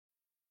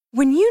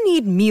When you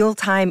need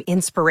mealtime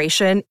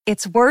inspiration,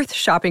 it's worth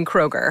shopping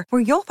Kroger,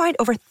 where you'll find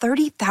over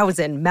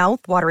 30,000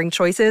 mouth-watering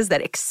choices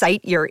that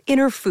excite your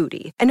inner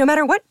foodie. And no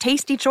matter what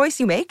tasty choice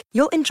you make,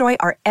 you'll enjoy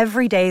our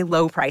everyday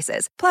low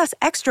prices, plus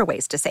extra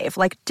ways to save,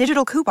 like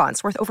digital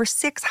coupons worth over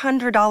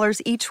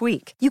 $600 each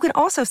week. You can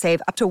also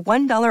save up to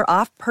 $1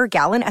 off per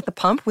gallon at the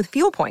pump with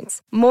fuel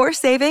points. More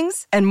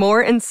savings and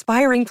more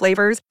inspiring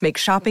flavors make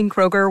shopping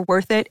Kroger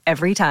worth it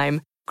every time.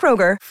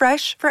 Kroger,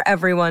 fresh for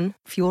everyone.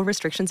 Fuel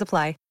restrictions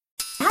apply.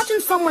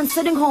 Imagine someone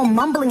sitting home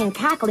mumbling and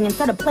cackling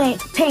instead of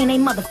paying a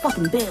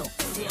motherfucking bill.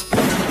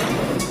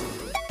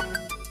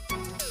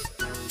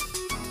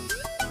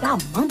 Y'all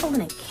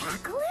mumbling and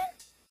cackling?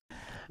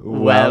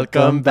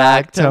 Welcome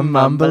back to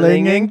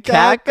Mumbling and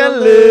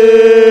Cackling.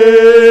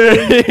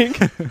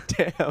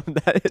 Damn,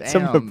 that hit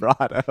some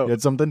vibrato. You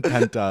had something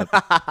pent up.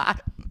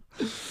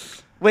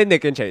 With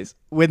Nick and Chase.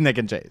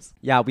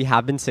 Yeah, we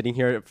have been sitting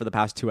here for the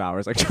past 2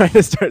 hours, like trying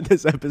to start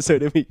this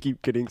episode, and we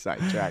keep getting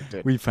sidetracked.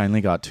 We finally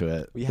got to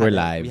it. We're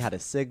live. We had a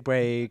cig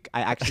break.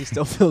 I actually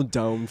still feel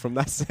domed from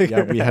that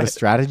cigarette. Yeah, we had a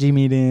strategy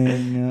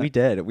meeting. We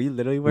did. We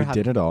literally were. We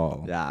did it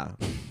all. Yeah,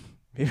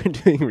 we were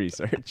doing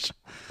research.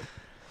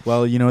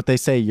 Well, you know what they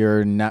say: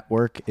 your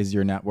network is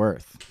your net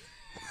worth.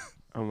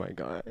 Oh my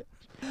god.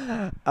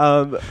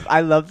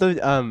 I love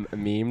the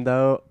meme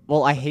though.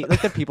 Well, I hate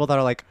like the people that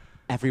are like,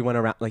 everyone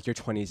around, like, your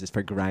 20s is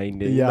for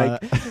grinding,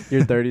 like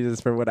your 30s is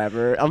for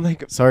whatever. I'm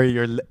like, sorry,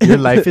 your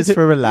life is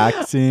for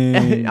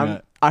relaxing.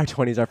 Our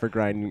 20s are for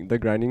grinding. The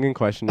grinding in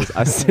question is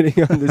us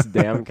sitting on this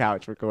damn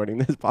couch recording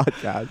this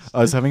podcast. I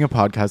was having a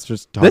podcast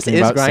just talking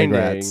about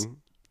cigarettes.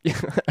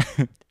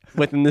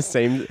 Within the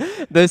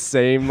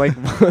same like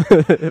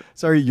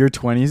sorry, your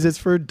 20s is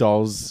for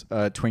dolls,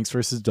 Twinks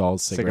versus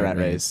dolls cigarette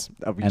race.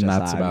 And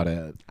that's about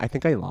it. I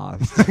think I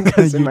lost. You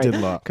did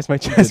lose. Because my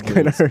chest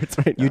kind of hurts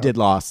right now. You did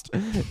lost.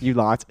 You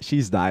lost.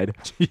 She's died.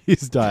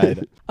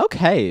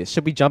 Okay,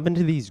 should we jump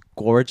into these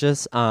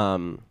gorgeous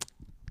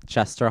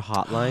Chester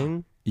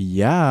hotline?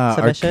 Yeah,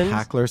 submissions?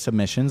 Our cackler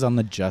submissions on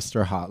the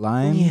Jester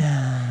hotline.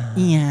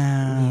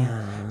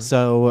 Yeah.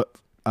 So,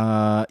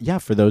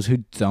 for those who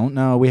don't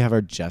know, we have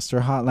our Jester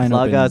hotline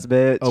Plug us,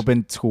 bitch.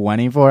 Open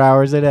 24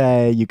 hours a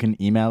day. You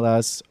can email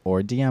us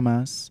or DM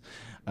us.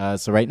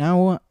 So right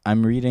now,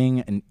 I'm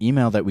reading an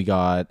email that we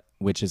got,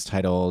 which is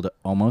titled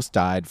 "Almost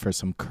Died for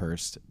Some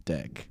Cursed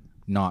Dick."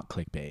 Not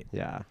clickbait.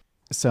 Yeah.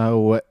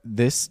 So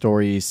this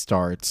story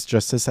starts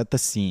just to set the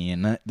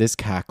scene. This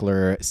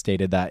cackler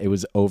stated that it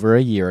was just over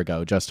a year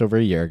ago,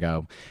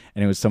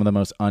 and it was some of the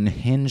most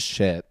unhinged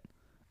shit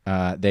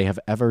they have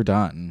ever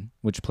done,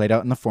 which played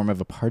out in the form of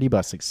a party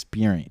bus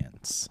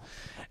experience.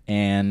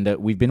 And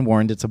we've been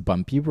warned it's a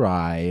bumpy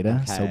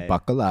ride, so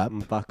buckle up.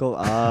 Buckle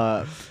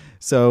up.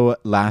 So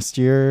last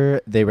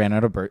year, she ran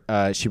out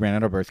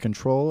of birth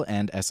control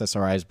and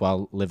SSRIs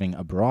while living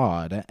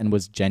abroad and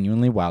was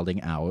genuinely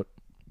wilding out.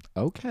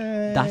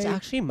 Okay. That's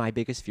actually my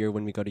biggest fear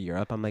when we go to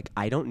Europe. I'm like,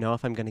 I don't know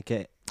if I'm going to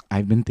get...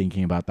 I've been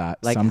thinking about that.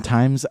 Like,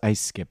 sometimes I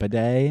skip a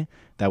day.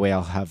 That way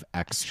I'll have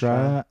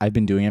extra. I've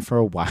been doing it for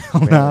a while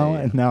now.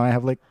 And now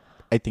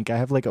I think I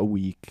have like a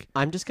week.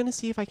 I'm just going to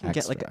see if I can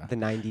extra. get like the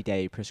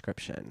 90-day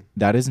prescription.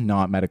 That is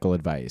not medical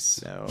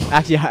advice. No.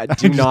 Actually,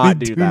 do not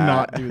do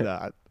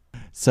that.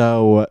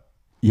 So,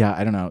 yeah,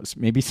 I don't know.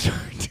 Maybe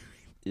start doing...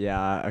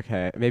 Yeah,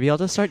 okay. Maybe I'll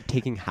just start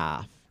taking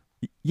half.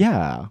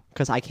 Yeah,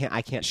 because I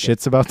can't.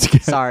 Shit's about to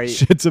get. Sorry,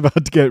 shit's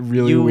about to get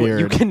really weird.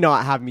 You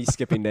cannot have me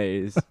skipping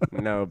days.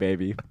 No,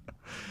 baby.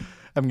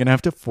 I'm gonna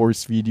have to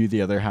force feed you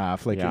the other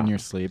half, in your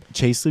sleep.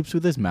 Chase sleeps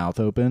with his mouth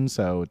open,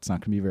 so it's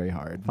not gonna be very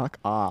hard. Fuck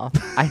off.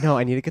 I know.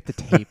 I need to get the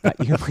tape that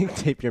you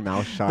tape your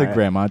mouth shut. The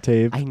grandma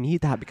tape. I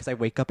need that because I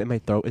wake up and my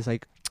throat is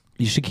like.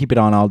 You should keep it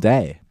on all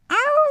day.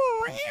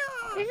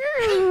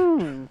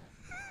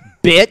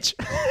 Bitch.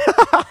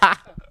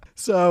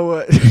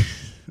 So.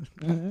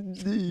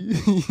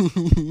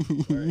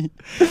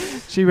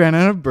 She ran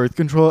out of birth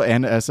control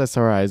and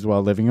SSRIs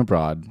while living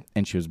abroad,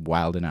 and she was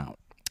wilding out,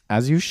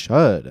 as you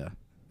should.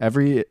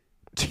 Every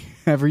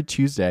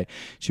Tuesday,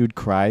 she would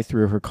cry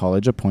through her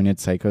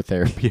college-appointed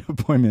psychotherapy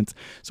appointments.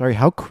 Sorry,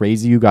 how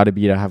crazy you got to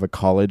be to have a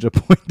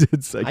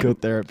college-appointed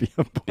psychotherapy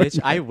appointment?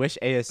 Bitch, I wish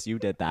ASU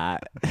did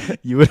that.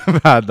 You would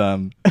have had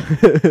them.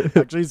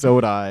 Actually, so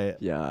would I.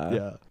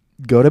 Yeah.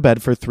 Go to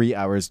bed for 3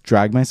 hours,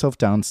 drag myself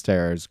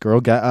downstairs. Girl,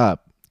 get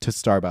up. To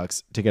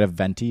Starbucks to get a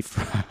venti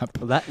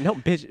frap. No,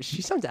 bitch,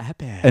 she sounds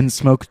epic. And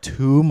smoke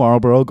 2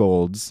 Marlboro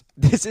Golds.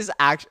 This is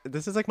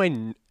like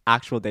my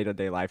actual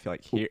day-to-day life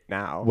like here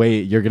now.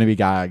 Wait, you're gonna be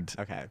gagged.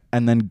 Okay.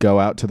 And then go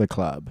out to the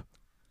club.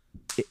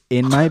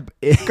 In my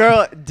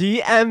girl,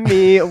 DM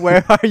me.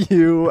 Where are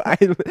you?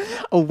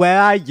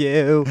 Where are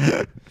you?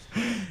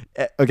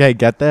 Okay,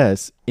 get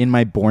this. In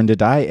my Born to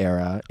Die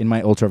era, in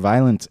my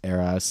ultraviolence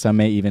era, some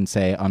may even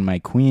say on my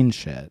queen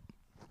shit.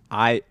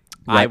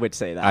 I would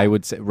say that. I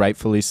would say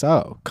rightfully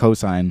so.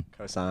 Cosign.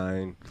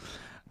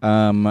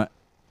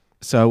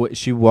 So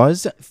she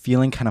was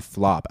feeling kind of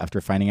flop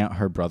after finding out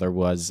her brother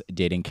was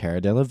dating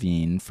Cara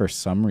Delevingne for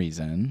some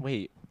reason.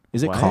 Wait.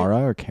 Is it what?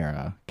 Cara or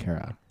Cara?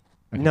 Cara.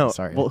 Okay, No,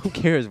 sorry. well, who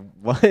cares?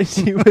 What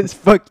she was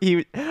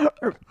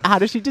how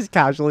does she just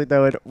casually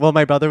throw it? Well,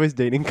 my brother was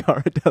dating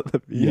Cara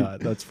Delevingne. Yeah,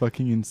 that's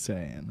fucking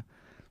insane.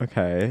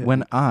 Okay.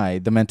 When I,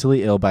 the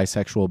mentally ill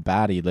bisexual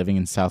baddie living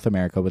in South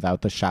America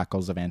without the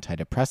shackles of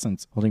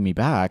antidepressants holding me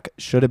back,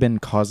 should have been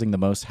causing the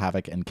most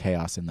havoc and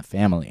chaos in the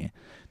family.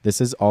 This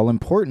is all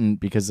important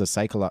because of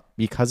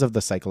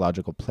the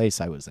psychological place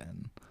I was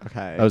in.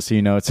 Okay. Oh, so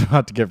you know it's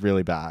about to get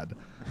really bad.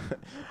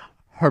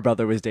 Her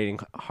brother was dating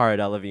Cara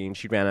Delevingne.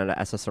 She ran out of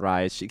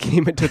SSRIs. She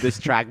came into this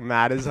track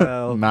mad as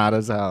hell. Mad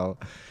as hell.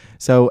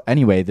 So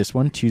anyway, this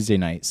one Tuesday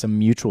night, some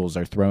mutuals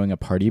are throwing a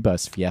party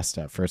bus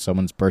fiesta for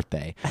someone's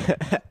birthday.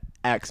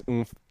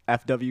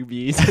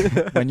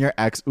 FWBs. When your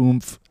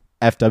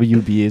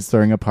FWB is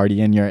throwing a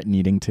party and you're at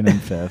Needington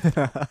and Fifth.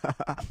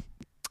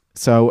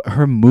 So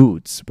her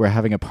moods were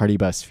having a party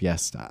bus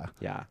fiesta.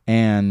 Yeah.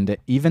 And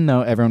even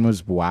though everyone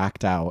was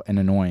whacked out and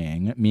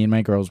annoying, me and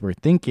my girls were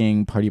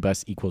thinking party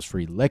bus equals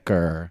free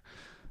liquor.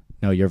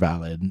 No, you're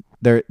valid.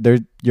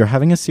 You're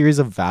having a series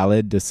of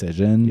valid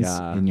decisions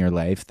in your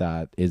life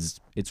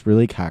it's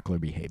really cackler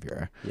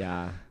behavior.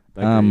 Yeah.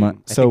 So I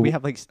think we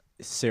have like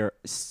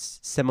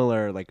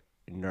similar like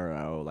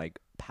neuro like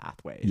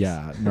pathways.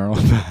 Yeah, neural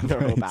pathways.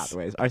 Neural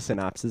pathways. Our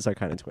synapses are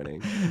kind of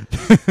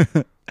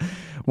twinning.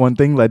 One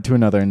thing led to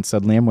another, and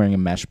suddenly I'm wearing a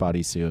mesh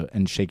bodysuit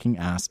and shaking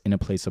ass in a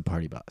place of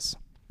party bus.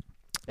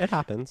 It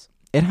happens.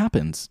 It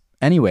happens.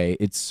 Anyway,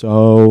 it's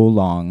so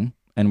long.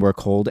 And we're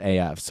cold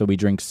AF, so we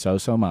drink so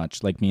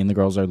much. Like, me and the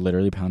girls are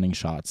literally pounding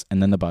shots.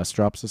 And then the bus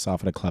drops us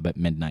off at a club at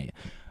midnight.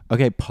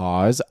 Okay,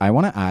 pause. I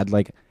want to add,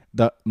 like,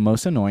 the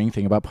most annoying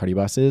thing about party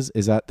buses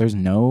is that there's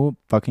no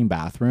fucking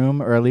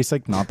bathroom, or at least,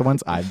 like, not the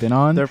ones I've been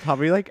on. They're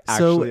probably, like,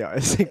 actually are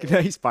like,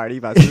 nice party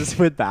buses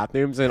with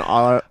bathrooms, and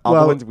all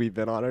the ones we've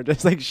been on are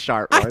just, like,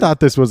 sharp ones. I thought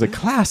this was a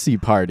classy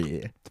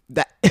party.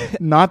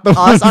 Not the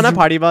us on a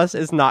party bus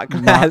is not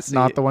classy.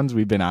 Not the ones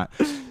we've been at.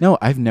 No,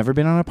 I've never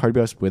been on a party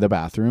bus with a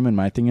bathroom, and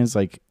my thing is,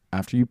 like,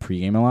 after you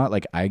pregame a lot,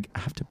 like, I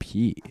have to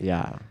pee.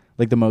 Yeah.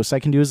 Like, the most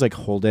I can do is, like,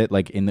 hold it,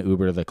 like, in the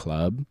Uber to the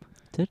club.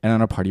 And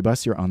on a party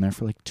bus, you're on there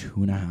for, like,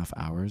 2.5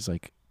 hours.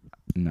 Like,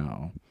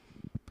 no.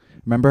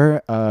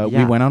 Remember,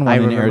 we went on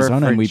one in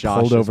Arizona, and we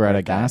pulled over at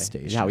a gas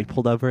station. Yeah, we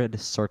pulled over at a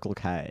Circle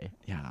K.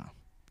 Yeah.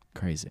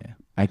 Crazy.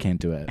 I can't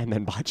do it. And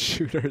then bought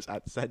shooters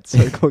at said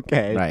Circle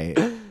K. Right.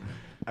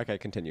 Okay,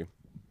 continue.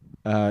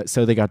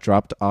 So they got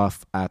dropped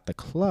off at the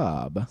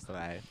club,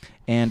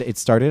 and it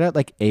started at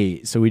like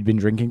 8. So we'd been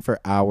drinking for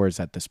hours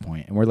at this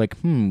point, and we're like,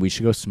 we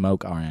should go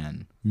smoke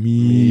RN.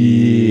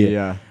 Me.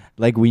 Yeah.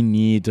 Like, we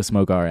need to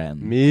smoke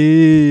RN.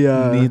 Me.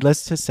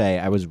 Needless to say,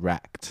 I was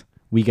wrecked.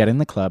 We get in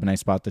the club, and I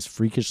spot this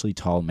freakishly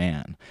tall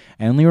man.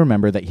 I only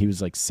remember that he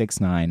was like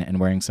 6'9" and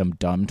wearing some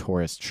dumb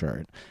tourist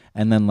shirt.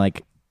 And then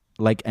like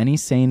any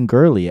sane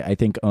girly, I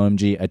think,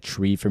 OMG, a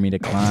tree for me to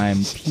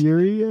climb.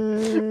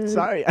 Period.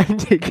 Sorry, I'm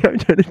trying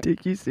to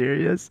take you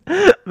serious,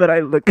 but I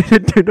look at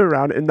it, turn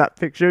around, in that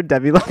picture,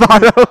 Demi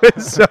Lovato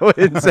is so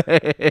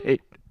insane.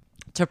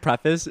 To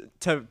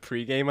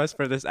pregame us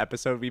for this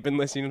episode, we've been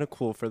listening to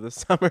Cool for the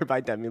Summer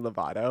by Demi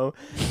Lovato,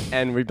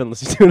 and we've been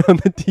listening to it on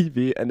the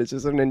TV, and it's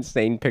just an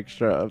insane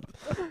picture of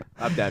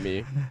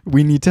Demi.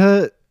 We need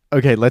to...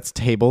 Okay, let's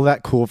table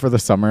that Cool for the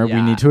Summer. Yeah.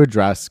 We need to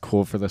address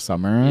Cool for the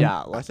Summer.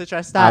 Yeah, let's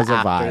address that as a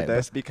after vibe.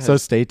 This. Because, so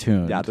stay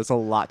tuned. Yeah, there's a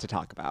lot to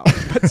talk about.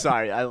 But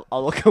sorry, I'll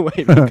look away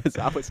because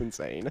that was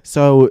insane.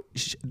 So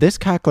this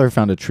cackler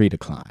found a tree to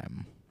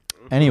climb.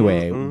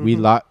 Anyway, we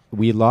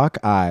lock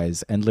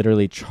eyes and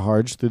literally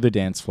charge through the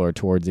dance floor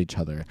towards each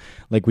other,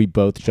 like we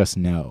both just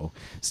know.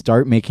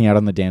 Start making out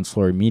on the dance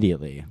floor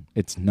immediately.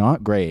 It's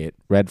not great,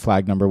 red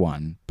flag number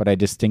 1, but I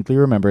distinctly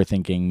remember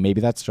thinking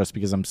maybe that's just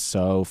because I'm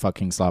so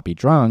fucking sloppy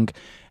drunk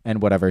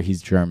and whatever,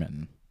 he's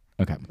German.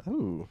 Okay.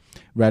 Ooh.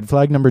 Red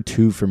flag number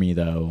 2 for me,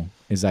 though,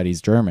 is that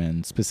he's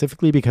German,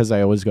 specifically because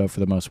I always go for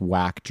the most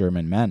whack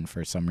German men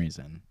for some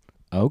reason.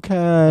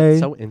 Okay. That's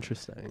so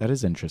interesting. That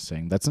is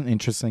interesting. That's an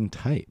interesting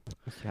type.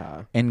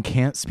 Yeah. And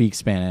can't speak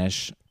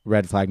Spanish.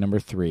 Red flag number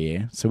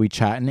 3. So we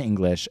chat in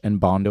English and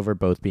bond over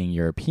both being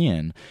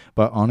European.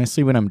 But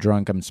honestly, when I'm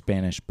drunk, I'm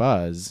Spanish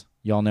buzz.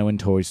 Y'all know in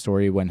Toy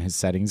Story when his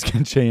settings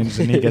get changed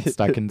and he gets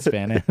stuck in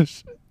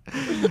Spanish.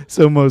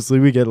 So mostly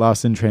we get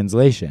lost in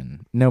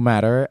translation. No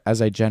matter,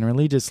 as I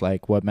generally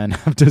dislike what men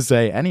have to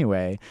say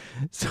anyway.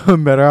 So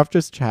I'm better off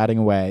just chatting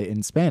away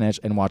in Spanish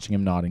and watching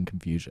him nod in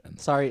confusion.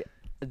 Sorry.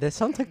 This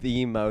sounds like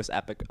the most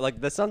epic. Like,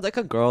 this sounds like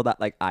a girl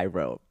that, like, I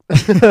wrote.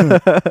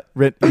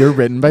 You're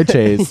written by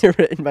Chase. You're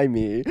written by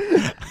me.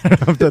 I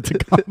don't know if that's a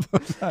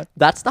compliment.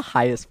 That's the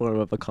highest form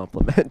of a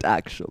compliment,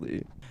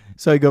 actually.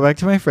 So I go back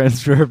to my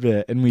friends for a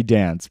bit, and we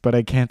dance, but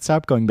I can't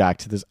stop going back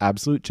to this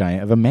absolute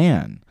giant of a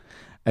man.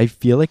 I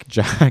feel like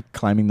Jack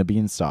climbing the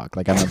beanstalk.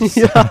 Like, I'm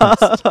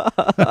obsessed.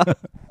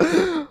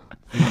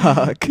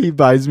 Fuck. He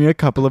buys me a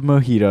couple of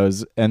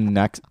mojitos, and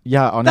next,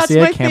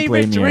 honestly, I can't blame you. That's my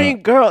favorite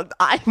drink, girl.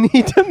 I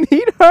need to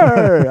meet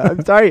her.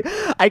 I'm sorry.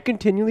 I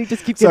continually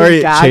just keep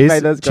getting gagged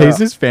by those girls.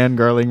 Chase is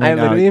fangirling right now. I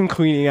literally am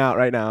queening out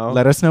right now.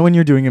 Let us know when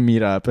you're doing a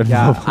meetup. And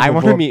I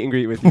want to meet and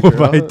greet with you. We'll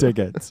buy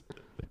tickets.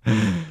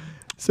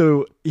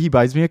 So he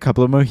buys me a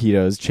couple of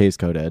mojitos, chase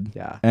coded.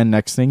 Yeah. And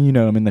next thing you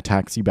know, I'm in the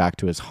taxi back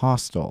to his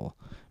hostel.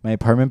 My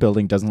apartment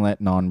building doesn't let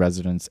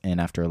non-residents in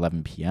after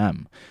 11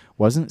 p.m.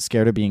 Wasn't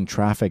scared of being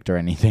trafficked or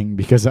anything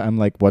because I'm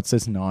like, what's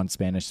this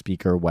non-Spanish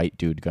speaker white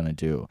dude gonna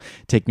do?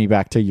 Take me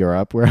back to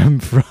Europe where I'm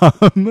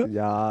from?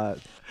 Yeah.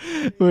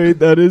 Wait,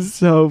 that is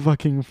so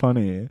fucking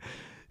funny.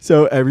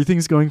 So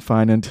everything's going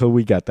fine until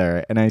we get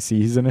there, and I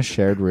see he's in a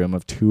shared room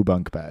of 2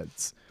 bunk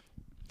beds.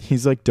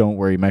 He's like, don't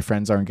worry, my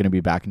friends aren't going to be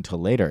back until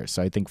later,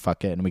 so I think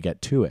fuck it, and we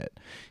get to it.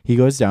 He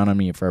goes down on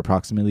me for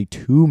approximately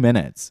 2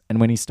 minutes, and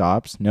when he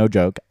stops, no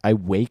joke, I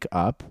wake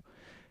up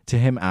to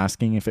him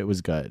asking if it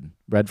was good.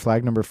 Red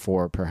flag number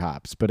 4,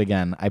 perhaps, but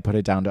again, I put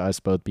it down to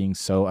us both being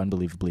so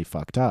unbelievably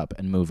fucked up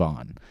and move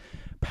on.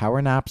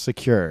 Power nap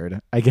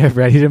secured. I get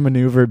ready to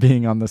maneuver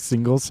being on the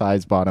single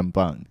size bottom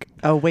bunk.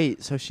 Oh,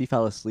 wait. So she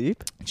fell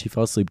asleep? She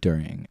fell asleep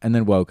during and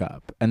then woke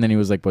up. And then he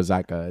was like, was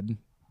that good?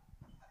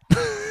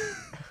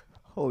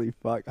 Holy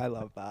fuck. I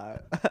love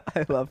that.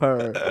 I love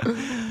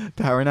her.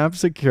 Power nap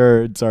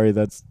secured. Sorry,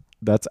 that's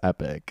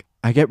epic.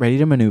 I get ready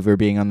to maneuver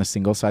being on the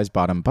single size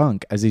bottom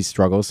bunk as he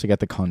struggles to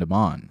get the condom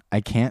on. I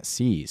can't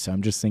see, so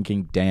I'm just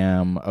thinking,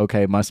 damn,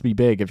 okay, must be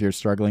big if you're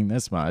struggling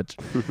this much.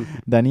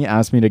 Then he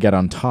asked me to get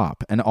on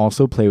top and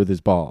also play with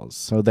his balls.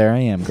 So there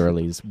I am,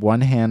 girlies.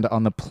 One hand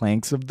on the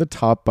planks of the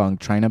top bunk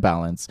trying to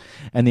balance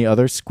and the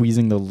other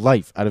squeezing the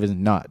life out of his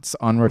nuts.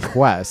 On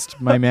request,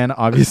 my man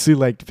obviously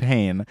liked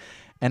pain.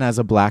 And as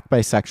a black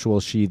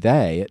bisexual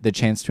she-they, the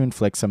chance to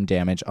inflict some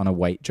damage on a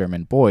white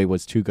German boy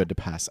was too good to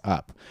pass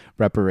up.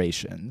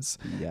 Reparations.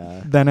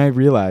 Yeah. Then I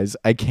realize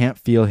I can't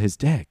feel his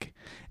dick.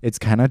 It's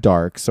kind of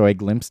dark, so I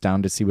glimpse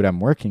down to see what I'm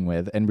working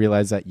with and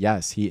realize that,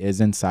 yes, he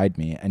is inside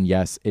me. And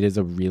yes, it is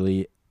a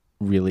really,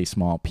 really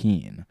small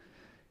peen.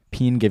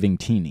 Peen giving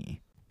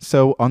teeny.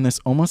 So on this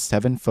almost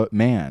 7-foot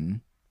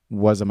man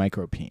was a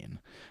micro peen.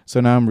 So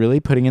now I'm really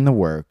putting in the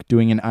work,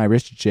 doing an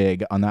Irish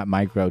jig on that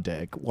micro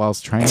dick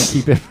whilst trying to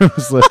keep it from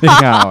slipping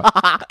out.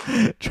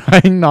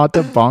 Trying not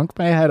to bonk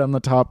my head on the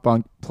top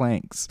bunk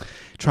planks.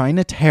 Trying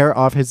to tear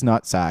off his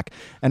nutsack.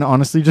 And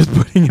honestly just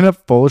putting in a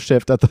full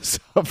shift at the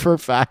Suffer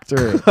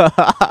Factory.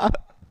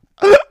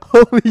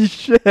 Holy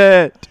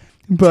shit.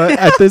 But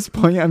at this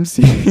point, I'm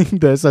seeing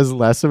this as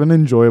less of an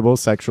enjoyable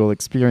sexual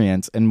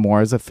experience and more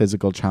as a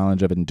physical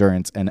challenge of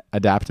endurance and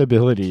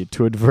adaptability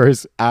to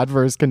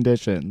adverse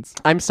conditions.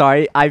 I'm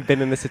sorry. I've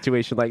been in a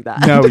situation like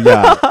that. No,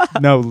 yeah.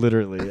 No,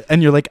 literally.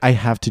 And you're like, I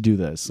have to do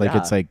this. Like, Yeah.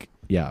 it's like,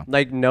 yeah.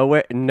 Like, no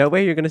way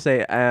you're going to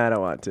say, I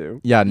don't want to.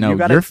 Yeah, no,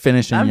 you're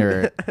finishing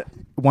your...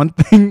 One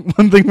thing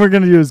we're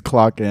going to do is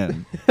clock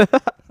in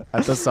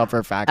at the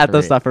Suffer Factory. At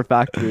the Suffer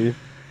Factory.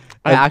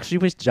 I actually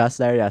was just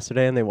there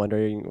yesterday, and they're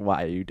wondering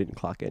why you didn't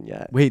clock in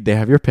yet. Wait, they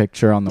have your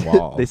picture on the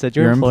wall. They said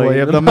you're employee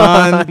of the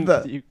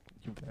month. you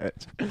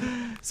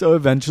bitch. So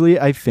eventually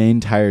I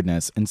feign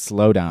tiredness and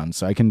slow down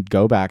so I can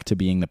go back to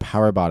being the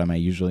power bottom I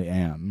usually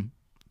am.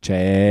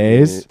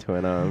 Chase.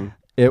 Twin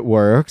It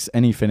works,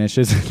 and he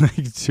finishes in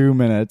like 2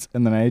 minutes,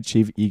 and then I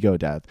achieve ego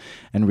death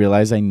and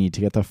realize I need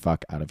to get the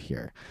fuck out of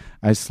here.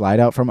 I slide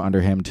out from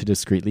under him to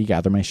discreetly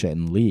gather my shit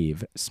and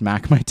leave,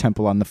 smack my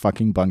temple on the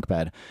fucking bunk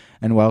bed,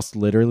 and whilst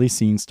literally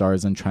seeing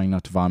stars and trying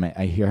not to vomit,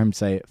 I hear him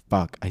say,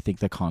 fuck, I think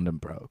the condom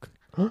broke.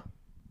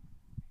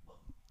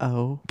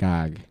 Oh.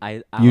 Gag.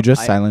 I You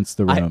just silenced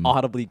the room. I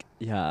audibly,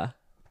 yeah.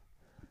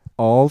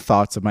 All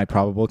thoughts of my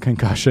probable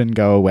concussion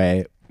go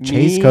away.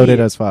 Chase coded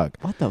as fuck.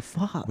 What the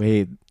fuck?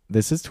 Wait,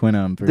 this is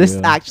Twinum for This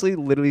you. actually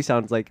literally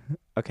sounds like,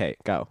 okay,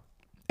 go.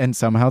 And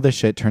somehow this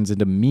shit turns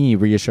into me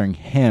reassuring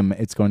him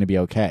it's going to be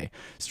okay,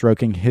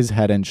 stroking his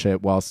head and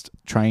shit whilst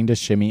trying to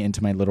shimmy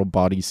into my little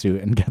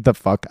bodysuit and get the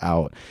fuck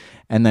out.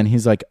 And then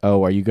he's like,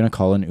 oh, are you going to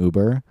call an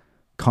Uber?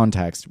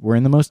 Context, we're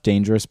in the most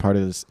dangerous part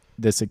of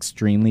this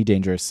extremely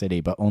dangerous city,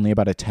 but only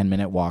about a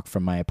 10-minute walk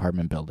from my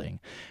apartment building.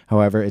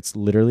 However, it's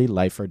literally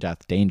life or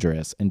death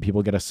dangerous, and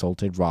people get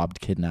assaulted,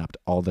 robbed, kidnapped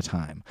all the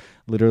time.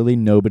 Literally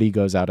nobody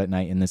goes out at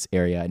night in this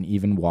area, and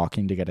even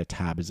walking to get a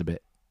cab is a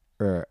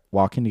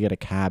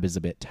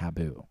bit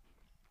taboo.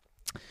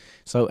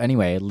 So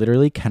anyway, I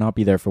literally cannot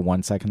be there for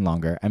 1 second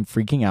longer. I'm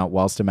freaking out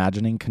whilst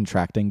imagining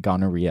contracting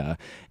gonorrhea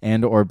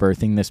and or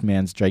birthing this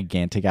man's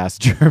gigantic ass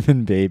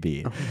German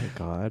baby. Oh my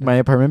God. My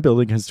apartment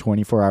building has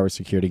 24-hour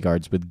security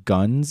guards with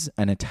guns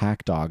and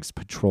attack dogs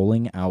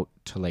patrolling out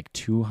to like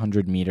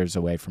 200 meters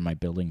away from my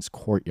building's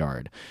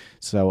courtyard.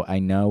 So I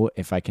know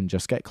if I can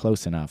just get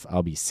close enough,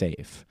 I'll be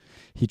safe.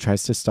 He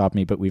tries to stop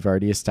me, but we've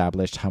already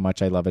established how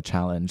much I love a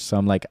challenge. So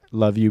I'm like,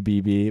 love you,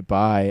 BB,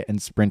 bye,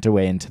 and sprint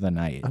away into the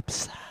night.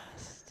 Obsessed.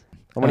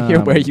 I want to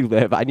hear where you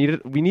live.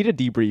 We need to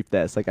debrief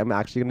this. Like, I'm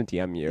actually going to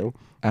DM you.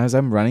 As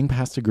I'm running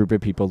past a group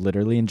of people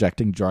literally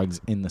injecting drugs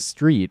in the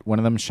street, one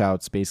of them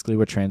shouts basically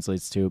what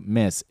translates to,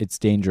 Miss, it's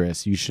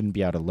dangerous. You shouldn't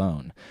be out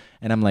alone.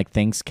 And I'm like,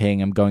 thanks,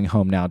 King. I'm going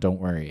home now. Don't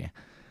worry.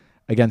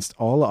 Against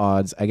all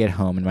odds, I get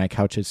home and my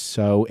couch is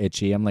so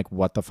itchy. I'm like,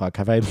 what the fuck?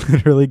 Have I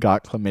literally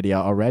got chlamydia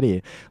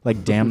already?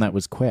 Like, damn, that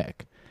was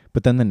quick.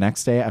 But then the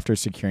next day, after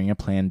securing a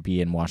plan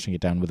B and washing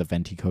it down with a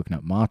venti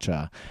coconut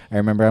matcha, I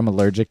remember I'm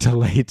allergic to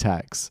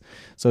latex.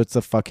 So it's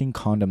the fucking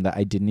condom that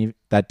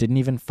didn't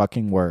even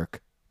fucking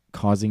work,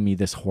 causing me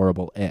this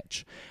horrible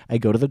itch. I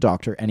go to the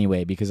doctor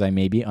anyway because I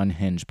may be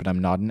unhinged, but I'm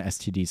not an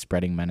STD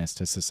spreading menace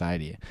to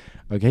society.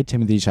 Okay,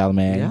 Timothy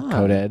Chalamet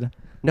coded.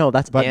 No,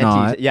 that's But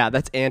not. Yeah,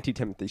 that's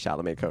anti-Timothy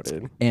Chalamet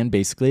coded. And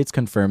basically it's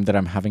confirmed that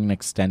I'm having an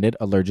extended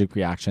allergic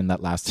reaction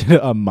that lasted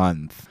a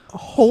month.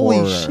 Holy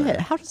Horror. shit,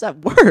 how does that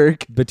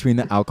work? Between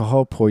the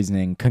alcohol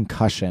poisoning,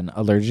 concussion,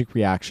 allergic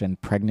reaction,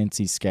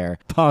 pregnancy scare,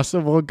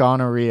 possible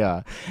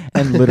gonorrhea,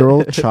 and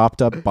literal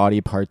chopped up body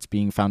parts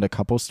being found a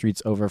couple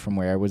streets over from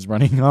where I was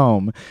running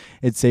home,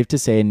 it's safe to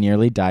say I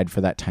nearly died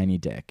for that tiny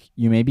dick.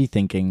 You may be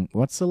thinking,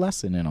 what's the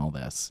lesson in all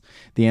this?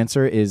 The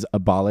answer is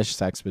abolish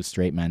sex with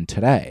straight men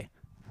today.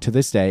 To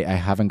this day, I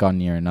haven't gone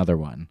near another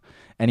one.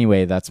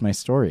 Anyway, that's my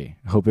story.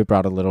 Hope it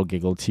brought a little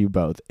giggle to you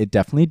both. It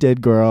definitely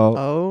did, girl.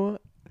 Oh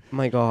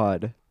my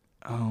god.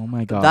 Oh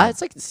my god. That's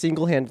like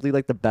single-handedly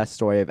like the best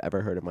story I've ever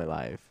heard in my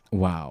life.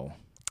 Wow.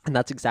 And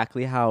that's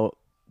exactly how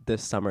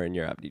this summer in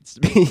Europe needs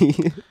to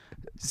be.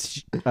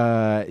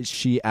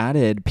 She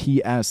added,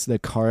 P.S. The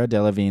Cara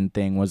Delevingne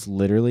thing was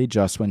literally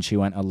just when she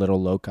went a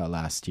little loca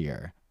last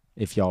year,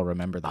 if y'all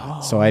remember that. Oh.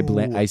 So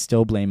I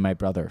still blame my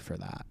brother for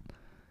that.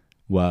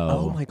 Whoa.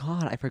 Oh my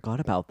god, I forgot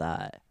about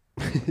that.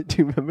 Do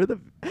you remember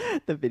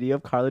the video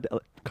of Cara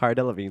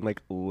Delevingne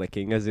like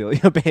licking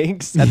Azealia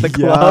Banks at the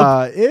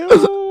club? Yeah.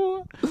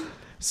 Ew.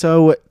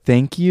 So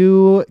thank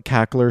you,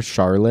 Cackler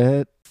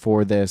Charlotte,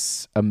 for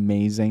this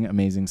amazing,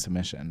 amazing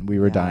submission. We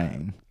were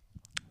dying.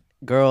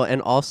 Girl,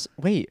 and also,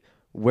 wait,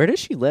 where does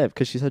she live?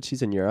 Because she said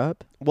she's in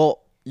Europe.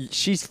 Well,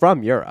 she's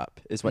from Europe,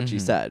 is what she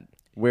said.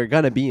 We're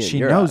gonna be in Europe. She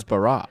knows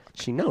Barack.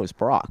 She knows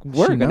Barack.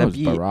 We're gonna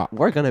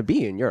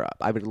be in Europe.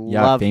 I would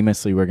love.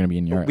 Famously, we're gonna be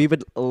in Europe. We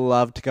would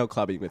love to go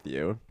clubbing with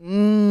you.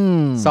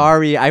 Mm.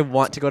 Sorry, I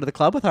want to go to the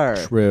club with her.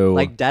 True.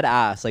 Like dead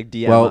ass. Like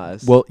DM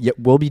us.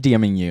 We'll be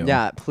DMing you.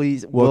 Yeah,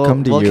 please. We'll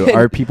come to you.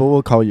 Our people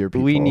will call your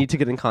people. We need to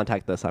get in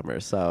contact this summer,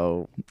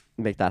 so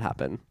make that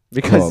happen.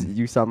 Because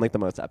you sound like the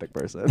most epic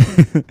person.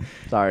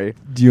 Sorry.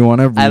 Do you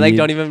want to read?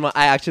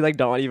 I actually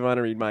don't even want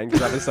to read mine because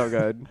that was so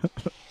good.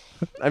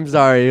 I'm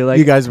sorry. Like,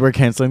 you guys, we're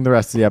canceling the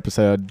rest of the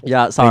episode.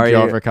 Yeah, sorry. Thank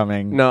you all for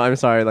coming. No, I'm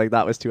sorry. Like,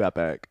 that was too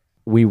epic.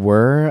 We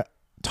were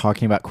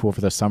talking about cool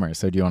for the summer,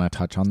 so do you want to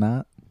touch on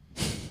that?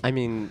 I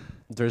mean,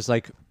 there's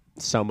like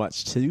so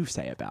much to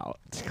say about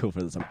cool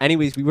for the summer.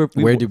 Anyways,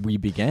 where did we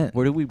begin?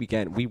 Where did we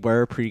begin? We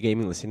were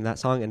pre-gaming listening to that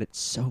song, and it's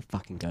so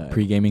fucking good.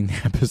 Pre-gaming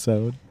the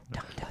episode.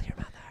 Don't tell your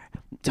mother.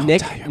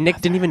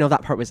 Nick didn't even know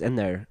that part was in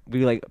there.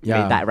 We made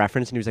that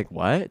reference, and he was like,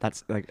 "What?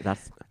 That's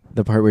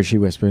the part where she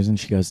whispers and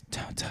she goes,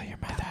 "Don't tell your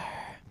mother.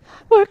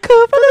 We're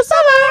cool for the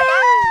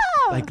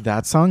summer." Like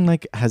that song,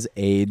 like has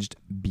aged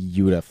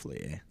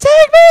beautifully.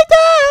 Take me down.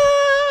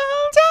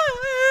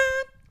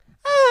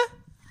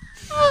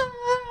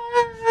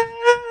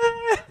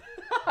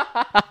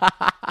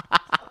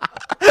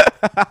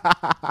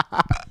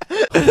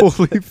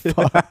 Holy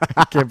fuck!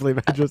 I can't believe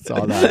I just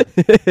saw that.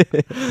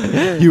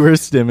 You were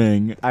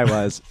stimming. I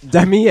was.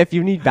 Demi, if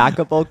you need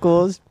backup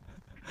vocals,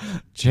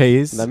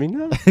 Chase, let me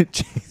know.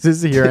 Chase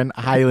is here and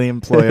highly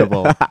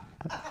employable.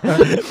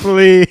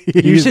 Please.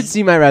 You should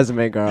see my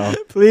resume, girl.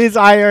 Please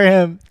hire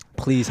him.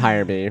 Please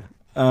hire me.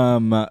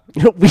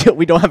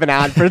 We don't have an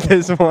ad for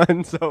this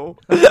one, so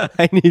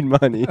I need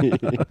money.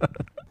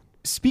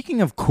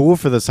 Speaking of cool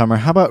for the summer,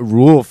 how about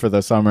rule for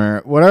the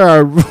summer? What are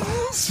our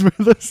rules for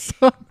the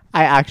summer?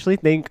 I actually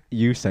think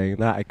you saying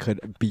that I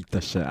could beat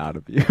the shit out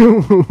of you.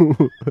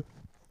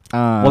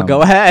 Well,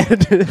 go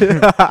ahead.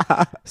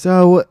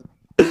 So,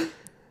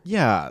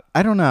 yeah,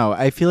 I don't know.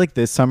 I feel like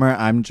this summer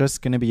I'm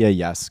just going to be a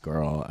yes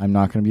girl. I'm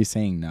not going to be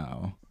saying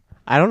no.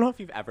 I don't know if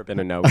you've ever been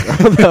a no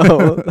girl,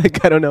 though.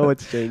 Like, I don't know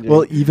what's changing.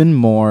 Well, even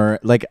more,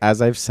 like, as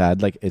I've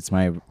said, like, it's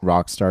my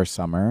rock star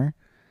summer.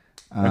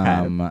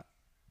 Okay.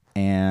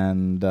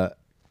 And,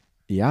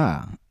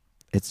 yeah,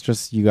 it's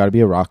just, you got to be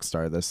a rock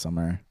star this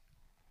summer.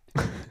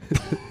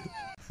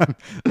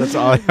 That's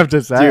all I have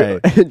to say.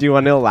 Do you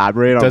want to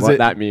elaborate on what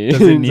that means?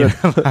 Does it need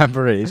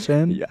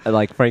elaboration? Yeah,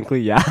 like,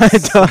 frankly, yeah,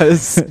 it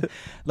does.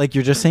 Like,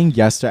 you're just saying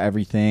yes to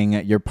everything.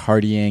 You're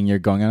partying. You're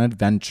going on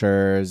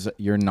adventures.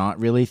 You're not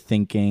really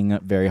thinking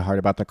very hard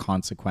about the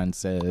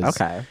consequences.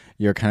 Okay.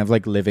 You're kind of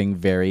like living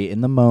very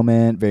in the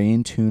moment, very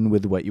in tune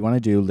with what you want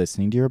to do,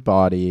 listening to your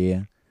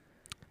body.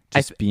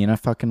 Just being a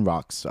fucking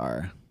rock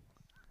star.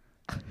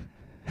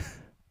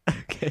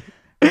 Okay.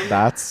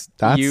 That's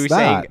you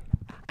that. saying,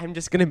 I'm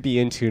just gonna be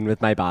in tune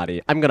with my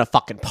body. I'm gonna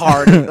fucking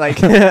party.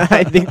 Like,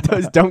 I think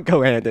those don't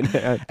go hand in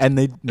hand. And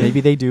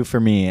maybe they do for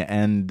me.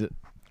 And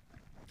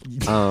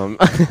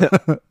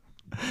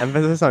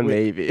emphasis on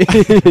maybe.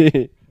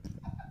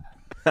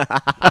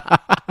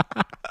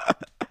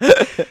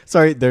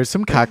 Sorry, there's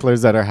some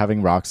cacklers that are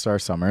having rock star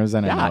summers,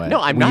 and I know it. No,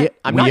 I'm not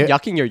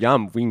yucking your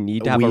yum. We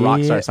need to have a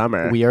rock star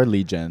summer. We are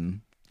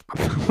Legion.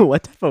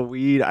 What type of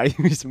weed are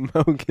you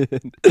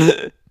smoking?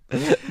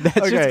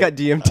 That's just got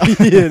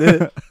DMT in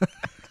it.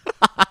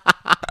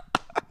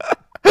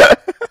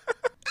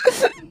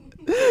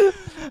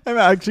 I'm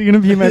actually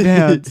gonna pee my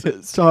pants.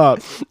 Stop.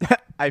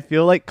 I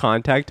feel like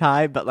contact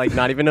high, but like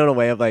not even in a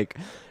way of like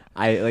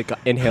I like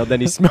inhaled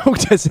any smoke,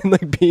 just in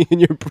like being in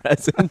your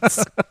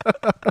presence.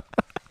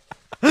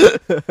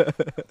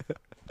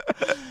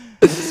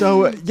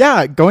 So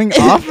yeah, going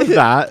off of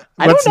that,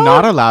 I don't what's know.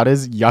 not allowed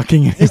is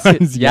yucking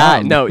anyone's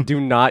yum. No,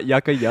 do not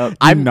yuck a yum.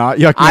 I'm not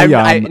yucking my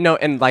yum. No,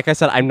 and like I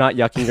said, I'm not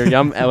yucking your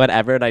yum and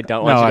whatever, and I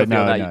don't want you to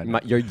feel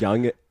that you're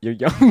young.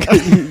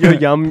 Your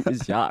yum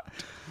is yucked.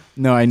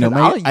 No, I know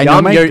I'll my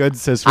yum your- good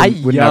sis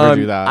would never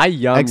do that. I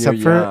yum except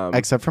your for yum.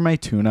 except for my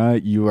tuna,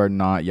 you are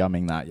not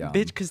yumming that yum.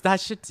 Bitch, because that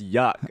shit's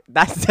yuck.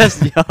 That's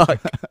just yuck.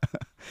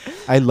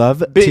 I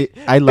love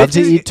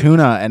to eat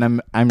tuna,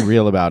 and I'm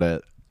real about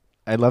it.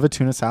 I love a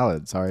tuna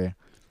salad. Sorry.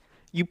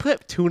 You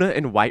put tuna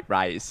in white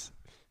rice,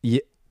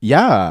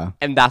 Yeah.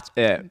 and that's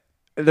it.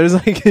 There's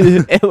like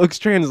it looks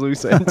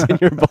translucent in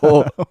your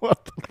bowl.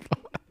 What the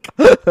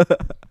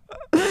fuck?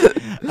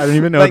 I don't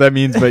even know what that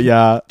means, but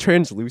yeah.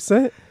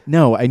 Translucent?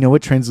 No, I know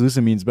what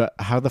translucent means, but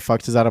how the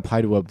fuck does that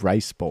apply to a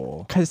rice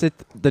bowl? Because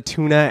the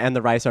tuna and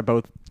the rice are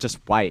both just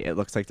white. It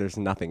looks like there's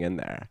nothing in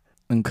there.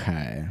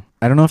 Okay.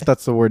 I don't know if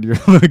that's the word you're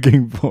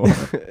looking for.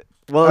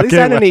 Well, at least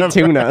I didn't eat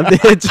tuna,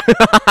 bitch.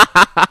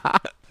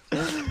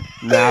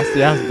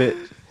 Nasty ass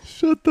bitch.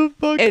 Shut the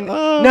fuck And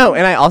up. no,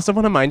 and I also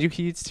want to mind you,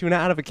 he eats tuna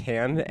out of a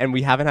can, and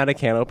we haven't had a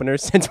can opener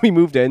since we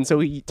moved in. So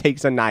he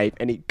takes a knife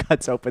and he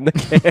cuts open the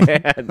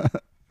can.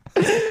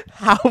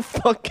 How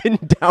fucking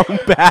down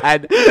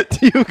bad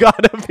do you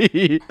gotta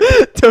be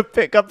to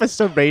pick up a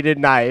serrated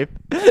knife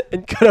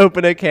and cut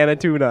open a can of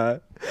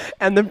tuna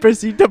and then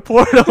proceed to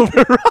pour it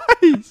over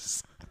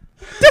rice?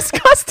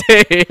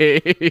 Disgusting.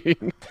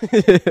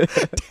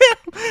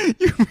 Damn,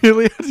 you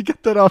really had to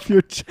get that off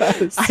your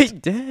chest. I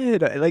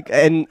did.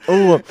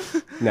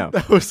 No.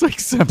 That was like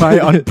semi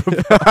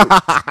unprepared.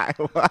 I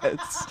was.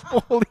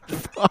 Holy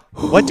fuck.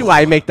 What do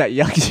I make that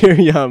yuck your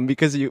yum?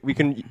 Because we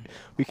can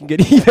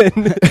get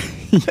even.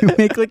 You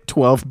make like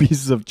 12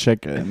 pieces of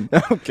chicken.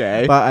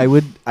 Okay. But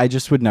I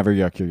just would never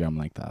yuck your yum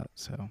like that.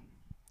 So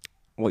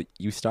Well,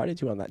 you started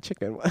to on that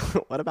chicken.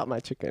 What about my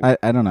chicken?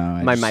 I don't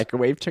know. My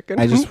microwave chicken?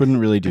 I just wouldn't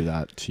really do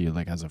that to you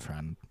like as a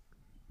friend.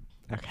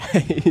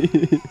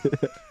 Okay.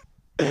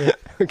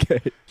 Okay.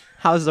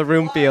 How's the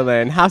room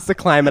feeling? How's the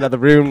climate of the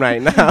room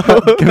right now?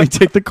 Can we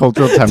take the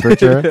cultural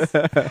temperature?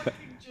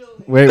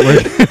 Wait.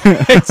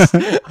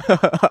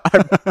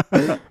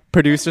 Our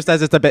producer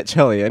says it's a bit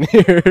chilly in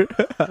here.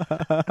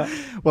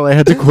 Well, I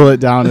had to cool it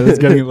down. It was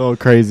getting a little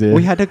crazy.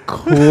 We had to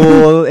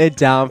cool it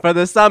down for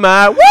the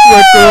summer. Woo!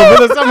 We're cool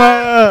for the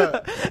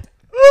summer.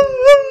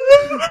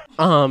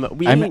 I'm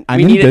I'm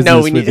in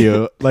business with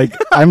you. Like,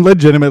 I'm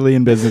legitimately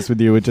in business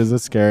with you, which is a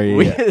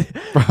scary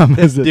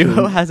proposition.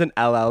 Duo has an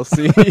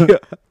LLC.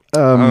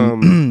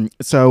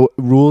 So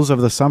rules of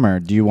the summer.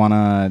 Do you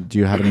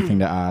have anything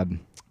to add?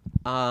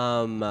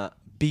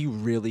 Be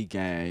really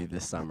gay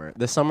this summer.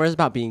 This summer is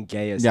about being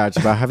gay Yeah, it's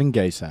about having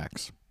gay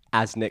sex.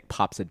 as Nick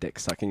pops a dick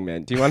sucking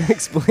man. Do you want to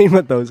explain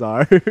what those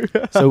are?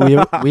 So we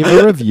have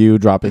a review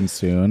dropping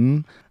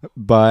soon,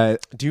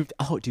 but do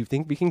you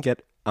think we can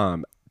get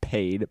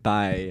paid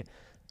by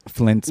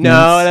Flint's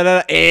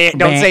No.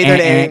 Don't say their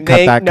name.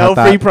 No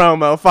free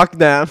promo. Fuck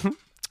them.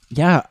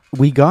 Yeah,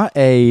 we got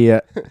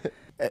a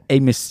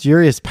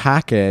mysterious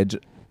package.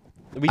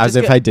 As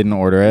if I didn't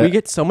order it. We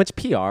get so much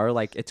PR,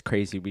 like it's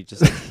crazy. We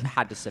just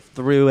had to sift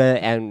through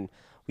it, and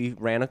we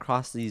ran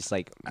across these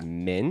like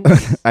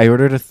mints. I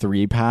ordered a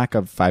 3-pack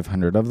of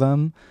 500 of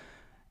them,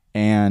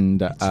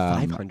 and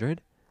 500.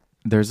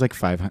 There's like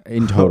 500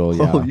 in total.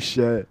 Yeah. Holy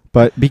shit!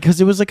 But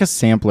because it was like a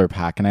sampler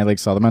pack, and I like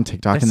saw them on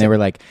TikTok, and they were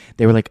like,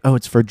 oh,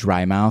 it's for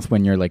dry mouth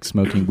when you're like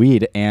smoking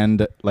weed,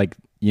 and like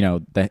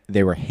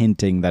they were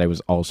hinting that it was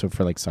also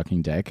for like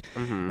sucking dick,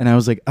 and I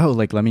was like, oh,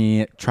 like let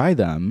me try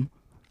them.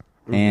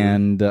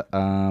 And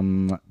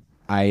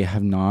I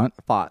have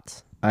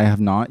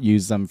not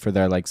used them for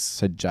their like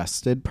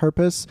suggested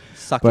purpose.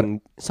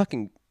 Sucking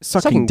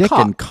dick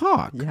cock. and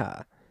cock.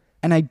 Yeah.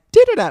 And I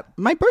did it at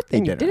my birthday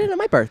And you dinner. did it on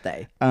my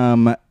birthday.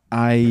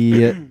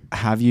 I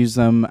have used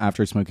them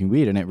after smoking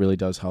weed, and it really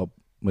does help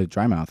with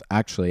dry mouth.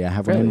 Actually, I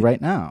have one in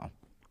right now.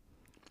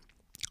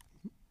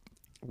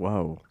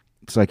 Whoa.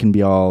 So I can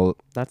be all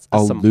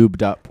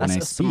lubed up when I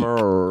speak.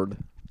 Smurd.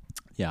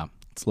 Yeah.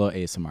 It's a little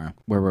ASMR.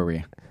 Where were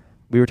we?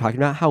 We were talking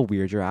about how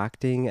weird you're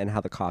acting and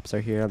how the cops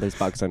are here and there's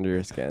bugs under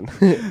your skin.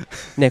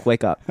 Nick,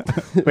 wake up.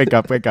 Wake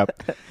up.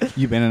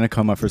 You've been in a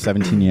coma for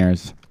 17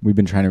 years. We've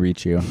been trying to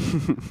reach you.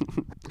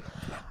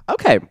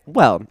 Okay,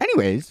 well,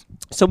 Anyways,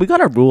 so we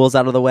got our rules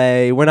out of the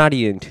way. We're not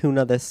eating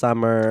tuna this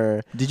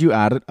summer. did you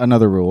add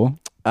another rule?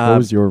 What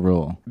was your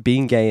rule?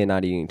 Being gay and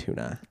not eating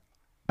tuna.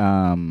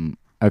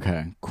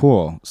 Okay,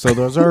 cool. So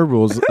those are our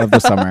rules of the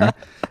summer.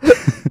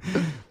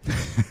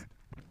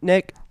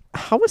 Nick,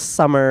 how was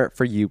summer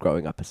for you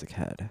growing up as a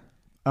kid?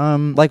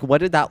 Like, what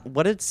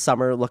did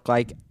summer look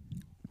like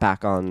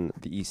back on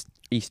the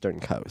eastern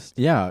coast?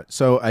 Yeah,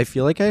 so I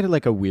feel like I had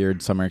like a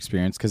weird summer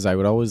experience because I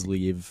would always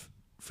leave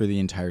for the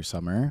entire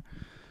summer.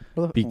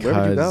 Where would you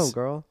go,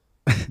 girl?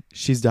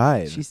 She's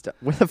died.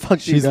 Where the fuck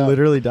did you She's go?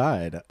 literally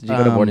died. Did you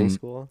go to boarding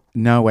school?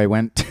 No, I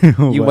went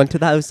to. You went to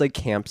those like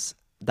camps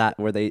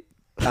where they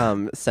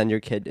send your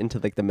kid into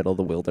like the middle of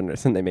the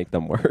wilderness and they make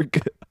them work.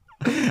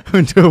 I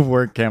went to a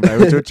work camp. I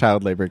went to a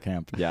child labor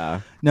camp.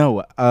 Yeah.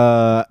 No,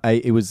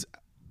 it was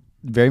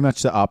very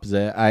much the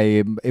opposite.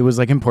 It was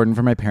like important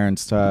for my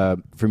parents for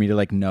me to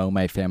like know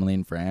my family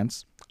in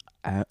France.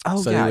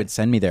 So they would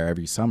send me there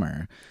every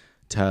summer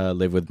to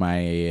live with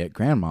my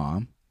grandma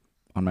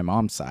on my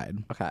mom's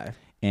side. Okay.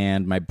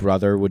 And my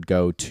brother would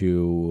go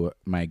to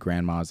my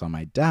grandma's on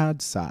my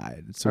dad's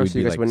side. So, so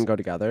you guys wouldn't go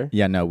together?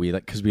 Yeah, no,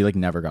 because we like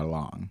never got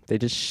along. They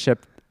just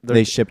shipped.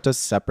 They shipped us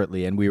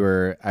separately, and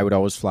I would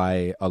always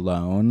fly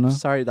alone.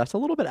 Sorry, that's a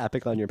little bit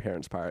epic on your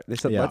parents' part. They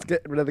said, let's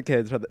get rid of the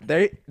kids.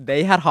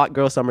 They had hot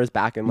girl summers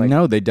back in like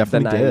no, they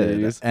definitely the did.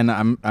 90s. And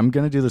I'm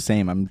gonna do the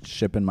same. I'm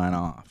shipping mine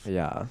off.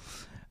 Yeah.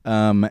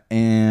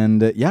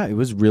 And yeah, it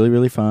was really,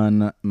 really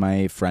fun.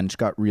 My French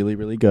got really,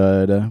 really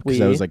good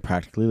because I was like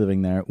practically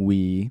living there.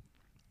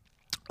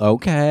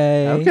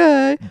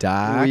 Okay.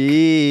 Doc.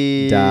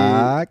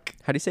 Doc.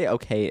 How do you say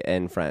okay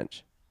in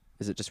French?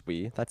 Is it just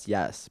oui? That's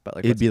yes, but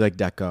like it'd be like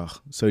d'accord.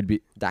 So it'd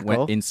be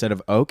d'accord? Instead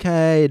of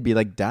okay, it'd be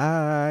like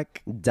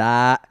doc.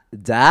 Yeah.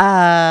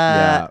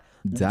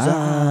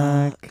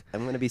 Doc.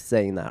 I'm gonna be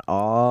saying that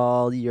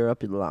all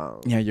Europe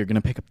long. Yeah, you're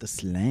gonna pick up the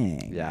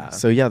slang. Yeah.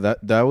 So yeah,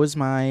 that was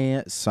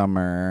my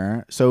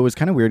summer. So it was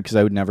kind of weird because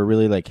I would never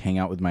really like hang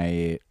out with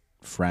my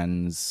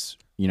friends,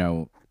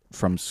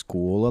 from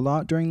school a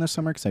lot during the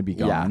summer because I'd be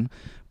gone.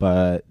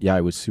 But yeah,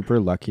 I was super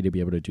lucky to be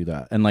able to do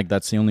that. And like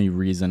that's the only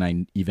reason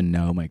I even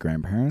know my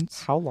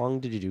grandparents. How long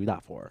did you do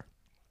that for?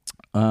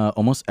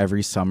 Almost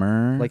every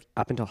summer. Like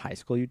up until high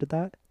school you did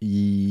that?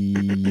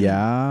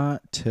 Yeah,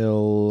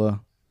 till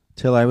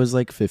I was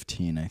like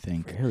 15, I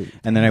think. Really?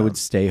 And then I would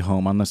stay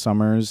home on the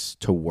summers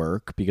to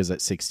work because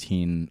at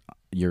 16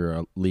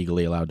 you're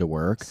legally allowed to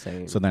work.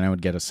 Same. So then I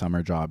would get a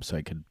summer job so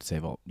I could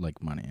save all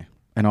like money.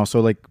 And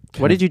also like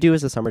what did you do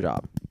as a summer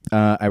job?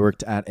 I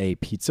worked at a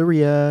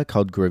pizzeria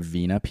called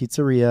Gravina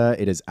Pizzeria.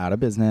 It is out of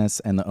business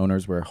and the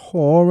owners were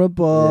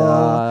horrible.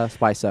 Yeah,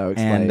 why so?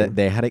 Explain. And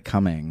they had it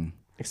coming.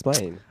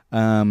 Explain.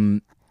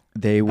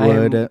 They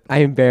would. I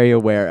am very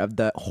aware of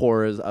the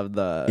horrors of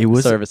the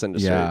service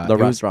industry, the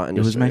restaurant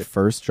industry. It was my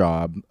first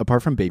job.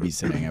 Apart from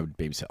babysitting, I would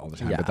babysit all the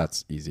time, but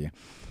that's easy.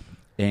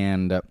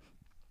 And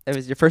it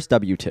was your first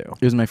W-2.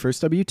 It was my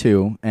first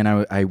W-2, and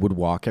I would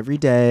walk every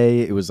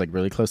day. It was like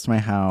really close to my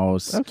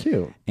house. Oh,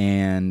 cute.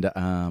 And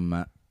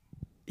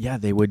yeah,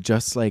 they would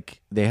just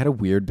like they had a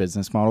weird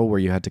business model where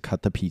you had to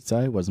cut the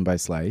pizza. It wasn't by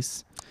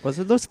slice. Was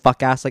it those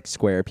fuck ass like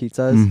square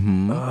pizzas?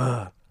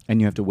 Mm-hmm. And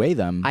you have to weigh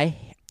them.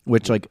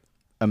 Which like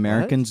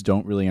Americans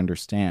don't really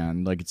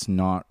understand. Like it's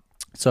not.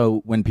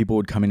 So when people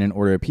would come in and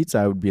order a pizza,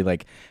 I would be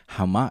like,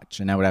 how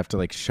much? And I would have to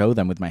like show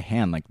them with my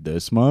hand, like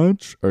this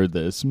much or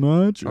this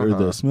much or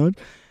this much.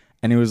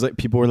 And it was like,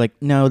 people were like,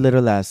 no, a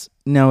little less.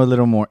 No, a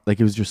little more. Like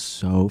it was just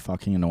so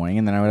fucking annoying.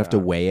 And then I would have to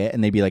weigh it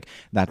and they'd be like,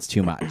 that's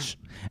too much.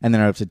 And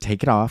then I'd have to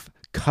take it off,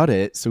 cut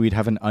it. So we'd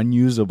have an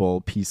unusable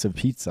piece of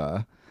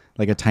pizza,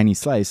 like a tiny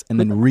slice, and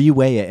then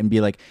re-weigh it and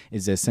be like,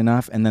 is this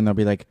enough? And then they'll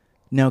be like,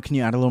 no, can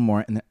you add a little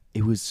more? And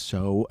it was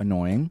so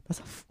annoying.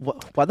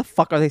 Why the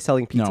fuck are they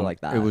selling pizza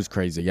like that? It was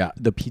crazy. Yeah.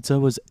 The pizza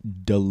was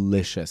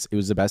delicious. It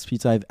was the best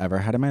pizza I've ever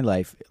had in my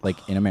life, like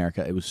in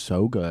America. It was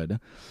so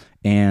good.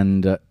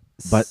 And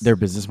but their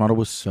business model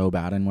was so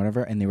bad and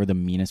whatever, and they were the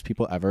meanest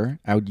people ever.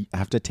 I would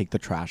have to take the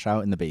trash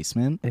out in the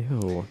basement.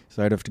 Ew.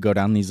 So I'd have to go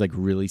down these like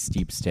really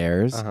steep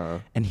stairs,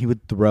 and he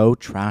would throw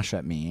trash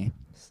at me.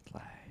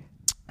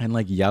 And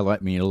like yell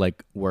at me to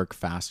like work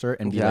faster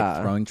and be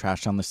like throwing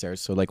trash down the stairs.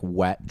 So like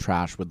wet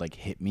trash would like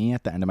hit me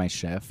at the end of my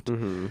shift.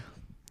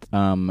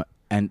 And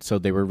so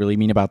they were really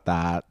mean about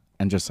that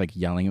and just like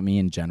yelling at me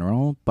in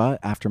general. But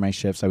after my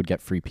shifts, I would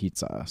get free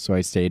pizza. So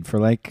I stayed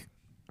for like,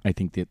 I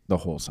think the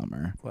whole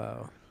summer.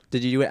 Wow.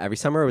 Did you do it every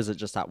summer or was it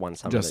just that one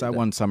summer? Just that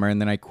one summer. And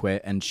then I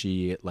quit and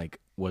she like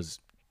was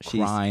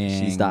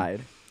crying. She's died.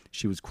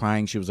 She was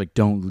crying. She was like,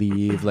 don't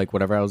leave, like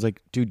whatever. I was like,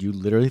 dude, you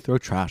literally throw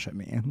trash at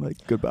me. I'm like,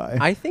 goodbye.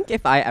 I think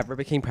if I ever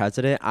became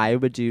president, I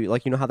would do,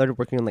 like, you know how they're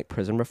working on like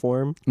prison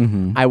reform?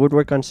 I would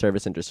work on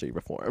service industry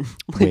reform.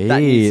 Wait, that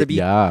needs to be,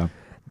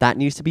 that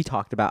needs to be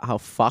talked about how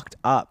fucked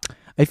up.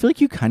 I feel like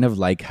you kind of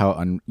like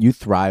how you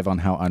thrive on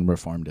how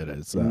unreformed it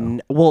is.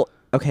 Well,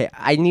 okay,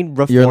 I need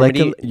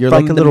reformity you're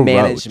from like a the little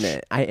management.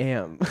 roach. I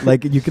am.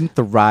 Like you can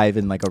thrive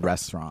in like a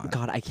restaurant.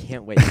 God, I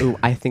can't wait. Ooh,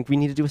 I think we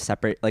need to do a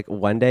separate, like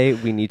one day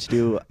we need to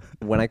do,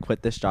 when I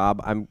quit this job,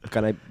 I'm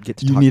going to get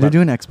to You talk need about, to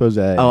do an expose.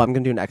 Oh, I'm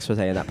going to do an expose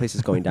and that place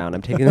is going down.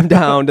 I'm taking them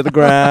down to the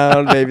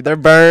ground, baby. They're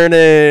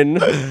burning.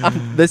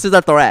 This is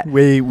a threat.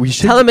 Wait, we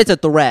should tell them it's a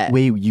threat.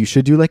 Wait, you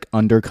should do like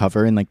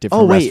undercover in like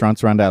different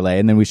restaurants around LA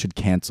and then we should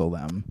cancel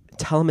them.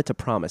 Tell them it's a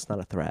promise, not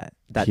a threat.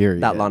 That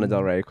Lana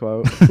Del Rey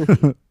quote.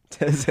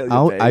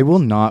 I will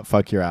not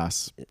fuck your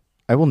ass.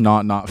 I will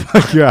not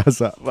fuck your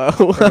ass up.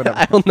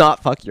 I will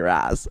not fuck your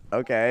ass.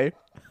 Okay.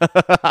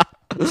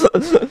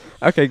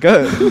 Okay,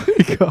 good. Oh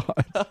my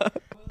God.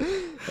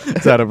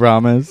 Is that a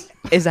promise?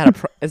 Is that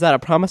a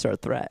promise or a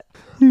threat?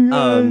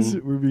 Yes,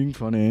 we're being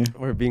funny.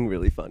 We're being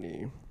really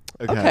funny.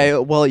 Okay,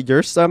 well,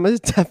 your summers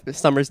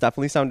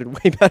definitely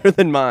sounded way better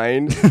than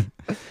mine.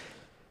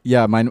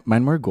 Yeah,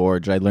 mine were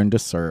gorge. I learned to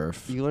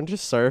surf. You learned to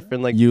surf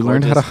in like You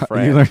learned how to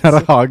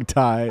France. hog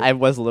tie. I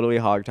was literally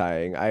hog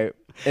tying.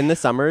 In the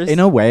summers. In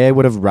a way, I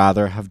would have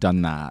rather have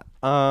done that.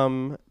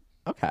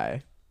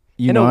 Okay.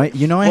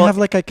 I have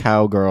like a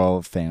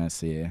cowgirl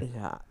fantasy.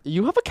 Yeah,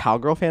 you have a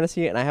cowgirl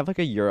fantasy, and I have like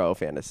a Euro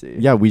fantasy.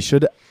 Yeah, we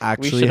should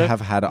actually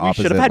have had opposite lives.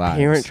 We should have had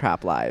Parent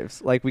Trap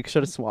lives. Like we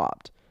should have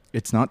swapped.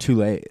 It's not too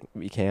late.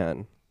 We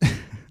can.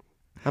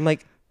 I'm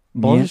like,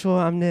 bonjour.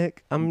 I'm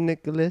Nick. I'm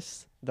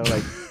Nicholas. They're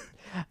like,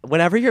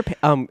 whenever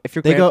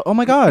they go, oh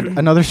my god,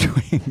 another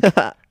swing.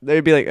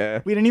 They'd be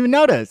like, we didn't even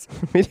notice.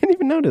 We didn't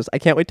even notice. I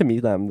can't wait to meet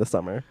them this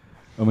summer.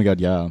 Oh my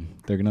god, yeah,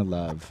 they're gonna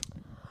love.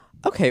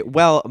 Okay,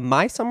 well,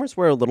 my summers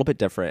were a little bit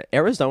different.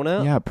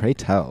 Arizona. Yeah, pray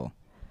tell.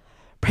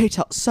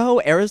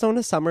 So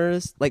Arizona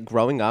summers, like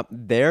growing up,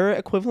 they're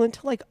equivalent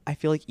to like, I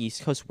feel like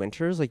East Coast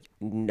winters. Like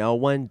no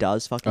one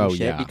does fucking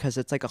shit because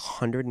it's like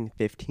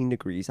 115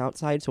 degrees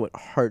outside. So it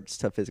hurts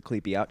to physically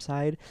be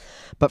outside.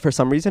 But for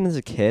some reason as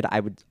a kid, I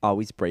would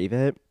always brave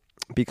it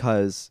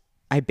because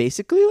I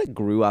basically like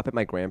grew up at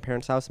my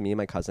grandparents' house, me and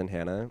my cousin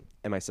Hannah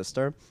and my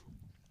sister.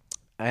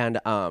 And,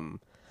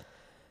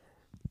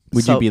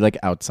 would you be like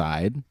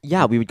outside?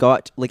 Yeah, we would go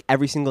out like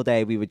every single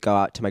day. We would go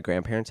out to my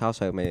grandparents' house.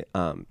 So my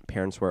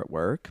parents were at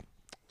work,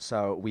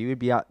 so we would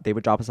be out. They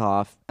would drop us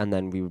off, and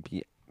then we would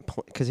be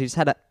because he just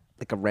had a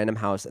random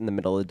house in the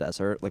middle of the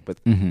desert, like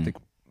with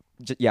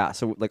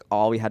So like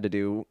all we had to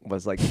do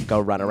was like go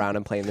run around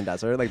and play in the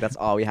desert. Like that's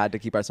all we had to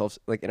keep ourselves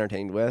like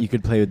entertained with. You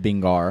could play with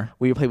Bingar.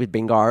 We would play with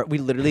Bingar. We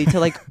literally to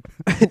like.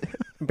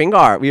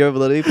 Bingar. We would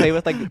literally play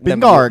with like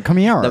Bingar, come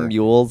here. The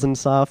mules and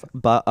stuff.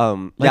 But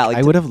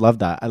I would have loved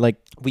that.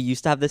 We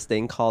used to have this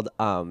thing called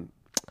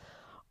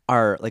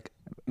our like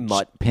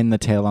mud pin the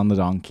tail on the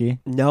donkey.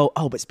 No,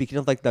 but speaking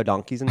of like the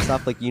donkeys and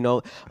stuff, like you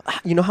know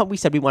how we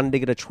said we wanted to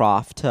get a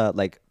trough to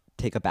like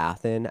take a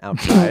bath in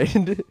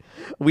outside.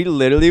 We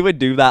literally would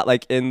do that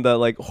like in the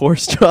like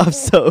horse trough,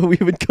 so we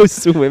would go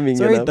swimming.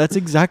 Sorry, that's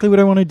exactly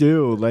what I want to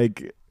do.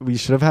 Like we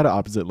should have had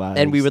opposite lives.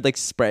 And we would like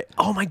spray.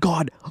 Oh my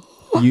god.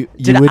 You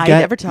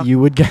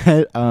would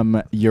get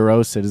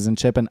Euro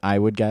citizenship, and I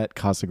would get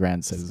Casa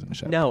Grande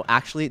citizenship. No,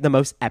 actually, the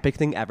most epic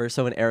thing ever.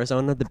 So in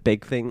Arizona, the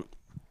big thing,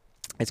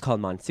 it's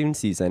called monsoon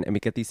season, and we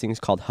get these things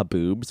called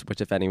haboobs,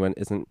 which if anyone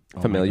isn't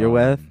familiar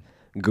with,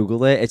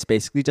 Google it. It's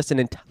basically just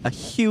a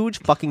huge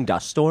fucking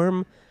dust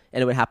storm,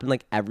 and it would happen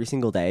like every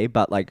single day.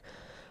 But like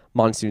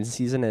monsoon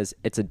season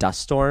it's a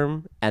dust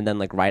storm, and then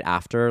like right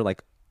after,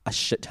 like a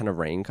shit ton of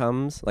rain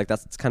comes. Like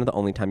that's kind of the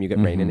only time you get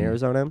rain in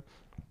Arizona.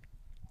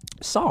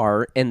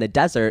 SAR in the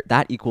desert,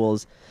 that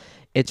equals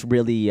it's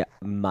really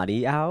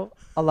muddy out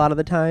a lot of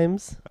the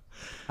times.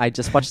 I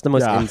just watched the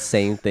most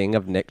insane thing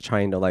of Nick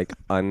trying to like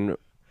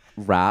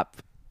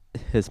unwrap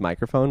his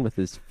microphone with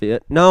his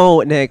feet.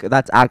 No, Nick,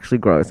 that's actually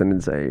gross and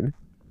insane.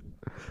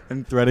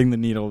 I'm threading the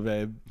needle,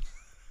 babe.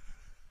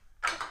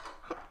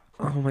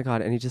 Oh my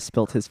god, and he just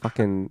spilt his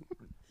fucking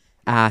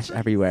ash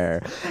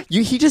everywhere.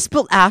 He just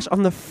spilled ash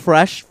on the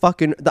fresh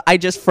fucking. I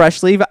just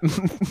freshly. I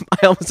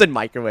almost said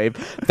microwave.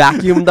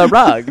 Vacuumed the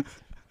rug,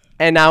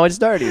 and now it's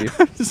dirty.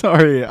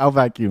 Sorry, I'll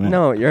vacuum it.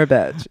 No, you're a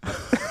bitch.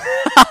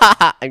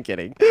 I'm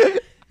kidding.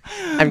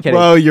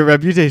 Whoa, your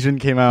reputation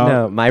came out.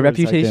 No, my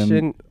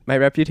reputation. My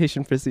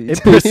reputation precedes.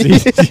 It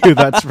precedes you.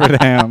 That's for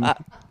damn. I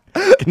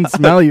can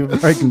smell you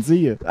before I can see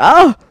you.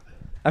 Oh.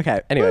 Okay.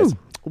 Anyways,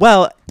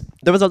 well.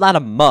 There was a lot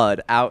of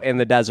mud out in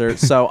the desert,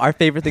 so our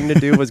favorite thing to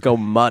do was go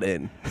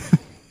mudding.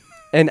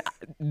 And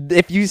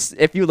if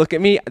you look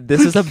at me,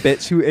 this is a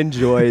bitch who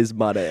enjoys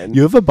mudding.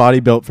 You have a body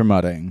built for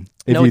mudding.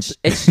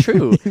 It's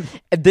true.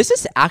 This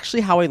is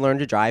actually how I learned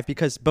to drive,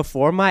 because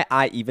before my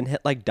eye even hit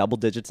like double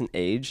digits in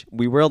age,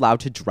 we were allowed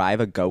to drive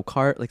a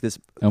go-kart, like this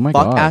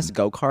fuck-ass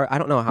go-kart. I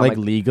don't know how. Like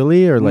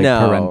legally or like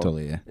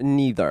parentally?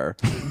 Neither.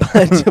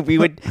 But we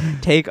would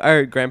take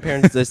our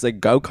grandparents this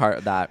like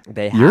go-kart that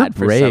they had. You're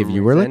for brave. some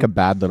You were reason. like a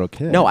bad little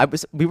kid. No,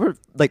 we were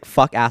like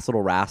fuck-ass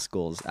little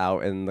rascals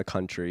out in the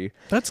country.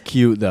 That's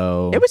cute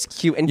though. It was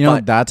cute and fun. fun.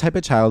 Know, that type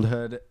of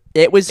childhood.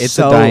 It's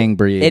a dying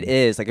breed. It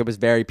is. Like, it was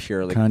very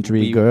pure. Like,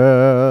 country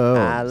girls.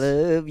 I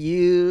love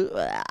you.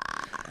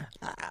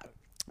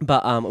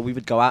 But we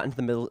would go out into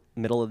the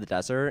middle of the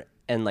desert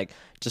and like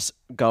just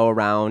go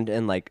around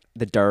in like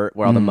the dirt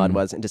where all the mud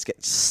was and just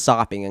get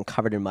sopping and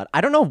covered in mud.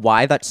 I don't know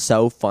why that's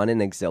so fun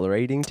and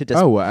exhilarating to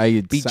just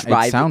be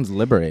driving. It sounds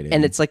liberating.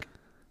 And it's like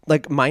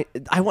I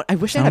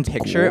wish I had a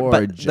picture,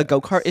 gorgeous. but the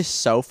go-kart is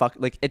so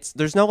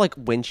there's no like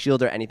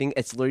windshield or anything.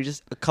 It's literally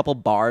just a couple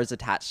bars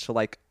attached to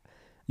like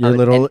your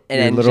little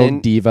little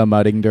diva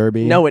mudding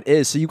derby. No, it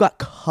is. So you got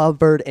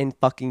covered in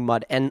fucking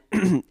mud, and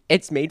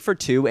it's made for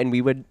two.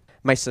 And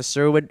my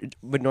sister would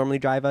normally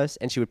drive us,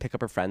 and she would pick up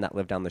her friend that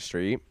lived down the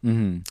street,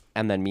 and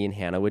then me and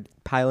Hannah would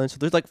pile in. So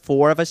there's like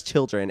four of us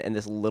children in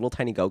this little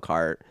tiny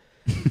go-kart,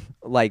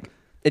 like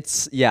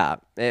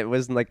It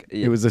was like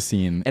It was a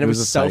scene. and it was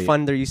a so sight.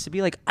 fun. There used to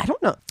be like, I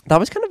don't know, that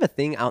was kind of a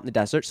thing out in the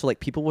desert. So like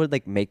people would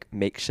like make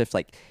makeshift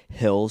like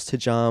hills to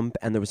jump,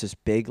 and there was this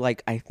big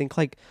like I think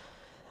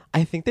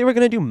they were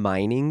gonna do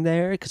mining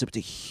there because it was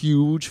a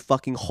huge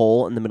fucking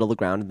hole in the middle of the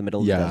ground in the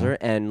middle of the desert,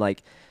 and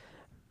like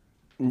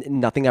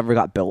nothing ever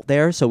got built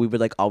there. So we would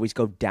like always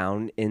go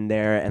down in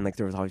there, and like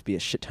there would always be a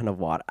shit ton of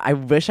water. I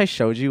wish I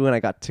showed you when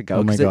I got to go.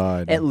 Oh my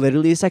God. It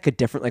literally is like a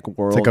different like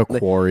world. It's like a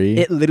quarry.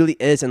 It literally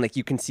is, and like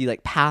you can see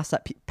like paths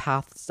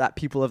that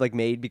people have like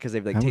made because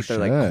they've like take their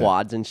like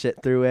quads and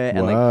shit through it.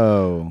 And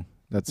Whoa,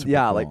 that's super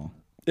cool. like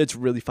it's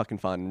really fucking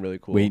fun and really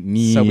cool.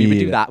 So we would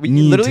do that. We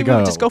literally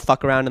would just go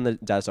fuck around in the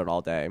desert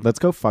all day. Let's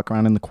go fuck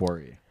around in the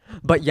quarry.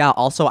 But yeah,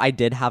 also I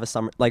did have a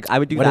summer like I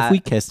would do What that. if we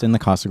kissed in the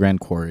Casa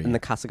Grande quarry? In the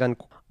Casagun.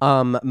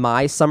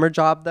 My summer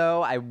job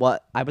though, I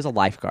was a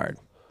lifeguard.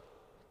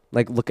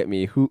 Like, look at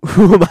me. Who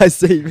am I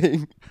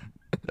saving?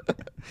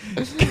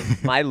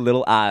 My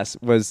little ass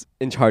was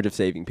in charge of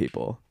saving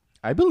people.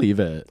 I believe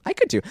it. I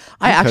could do.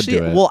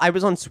 Well, I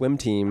was on swim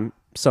team,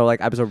 so like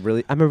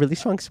I'm a really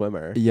strong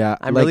swimmer. Yeah,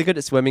 I'm like, really good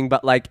at swimming.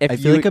 But like, if I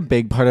feel like a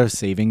big part of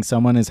saving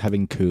someone is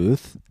having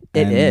couth.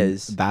 It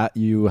is that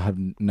you have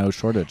no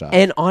shortage of.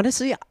 And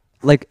honestly,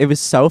 like it was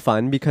so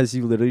fun because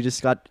you literally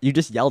just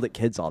yelled at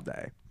kids all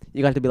day.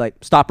 You got to be like,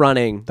 stop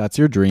running. That's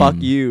your dream.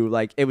 Fuck you.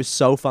 Like it was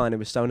so fun. It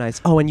was so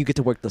nice. Oh, and you get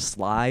to work the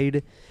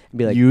slide and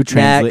be like, you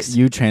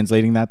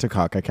translating that to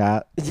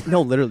Cat.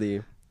 No,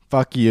 literally.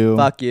 Fuck you.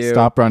 Fuck you.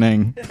 Stop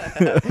running.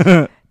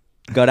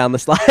 Go down the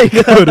slide.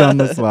 Go down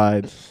the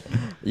slide.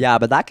 Yeah,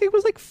 but that gig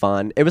was like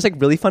fun. It was like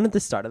really fun at the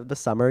start of the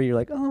summer. You're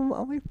like, oh,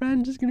 all my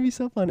friends is gonna be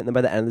so fun. And then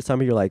by the end of the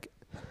summer, you're like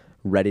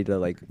ready to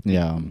like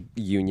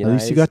unionize. At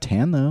least you got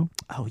tan though.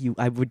 Oh,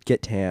 I would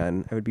get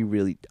tan. I would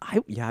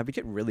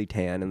get really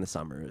tan in the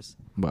summers.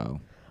 Wow.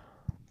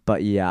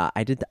 But yeah,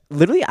 I did that.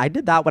 Literally, I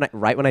did that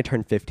when I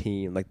turned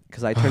 15. Like,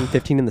 because I turned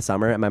 15 in the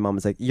summer, and my mom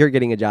was like, "You're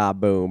getting a job,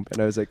 boom!"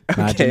 And I was like,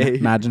 "Okay."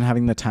 Imagine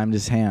having the time to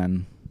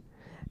tan.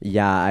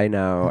 Yeah, I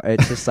know.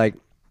 It's just like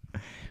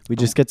we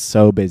just get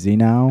so busy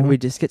now. We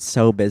just get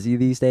so busy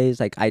these days.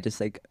 Like, I just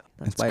like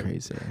that's why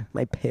crazy.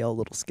 My pale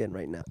little skin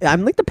right now.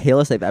 I'm like the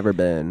palest I've ever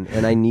been,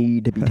 and I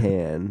need to be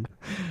tan.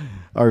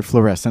 Our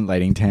fluorescent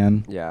lighting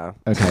tan. Yeah.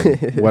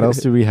 Okay. What else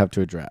do we have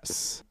to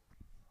address?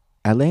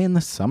 LA in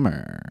the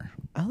summer.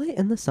 LA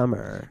in the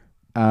summer.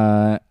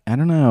 I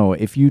don't know.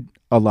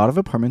 A lot of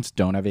apartments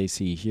don't have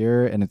AC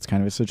here, and it's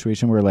kind of a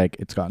situation where like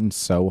it's gotten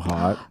so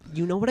hot.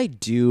 You know what I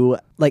do?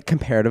 Like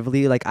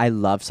comparatively, like I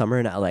love summer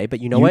in LA,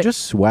 but you know what? You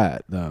just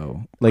sweat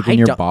though, like in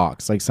your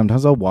box. Like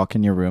sometimes I'll walk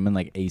in your room and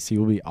like AC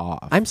will be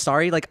off. I'm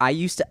sorry. Like I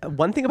used to.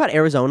 One thing about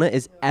Arizona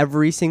is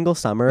every single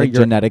summer, like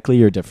genetically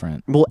you're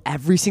different. Well,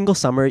 every single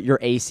summer your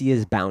AC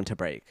is bound to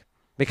break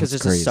because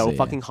it's just so crazy.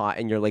 fucking hot,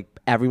 and you're like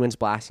everyone's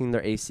blasting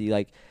their AC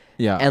like.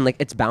 Yeah. And like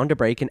it's bound to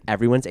break, and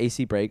everyone's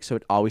AC breaks, so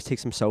it always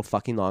takes them so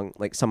fucking long,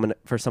 like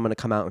for someone to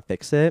come out and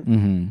fix it.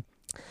 Mm-hmm.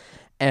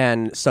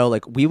 And so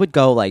like we would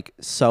go like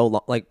so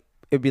long, like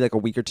it'd be like a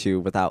week or two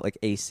without like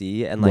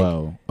AC, and like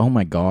whoa, oh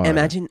my god,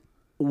 imagine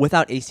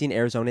without AC in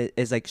Arizona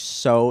is like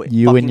so.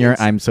 You in your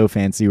I'm so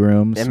fancy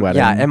room sweating.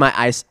 Yeah, and my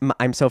eyes,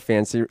 I'm so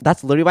fancy.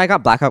 That's literally why I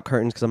got blackout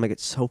curtains, because I'm like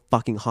it's so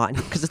fucking hot,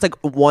 because it's like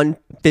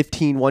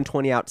 115,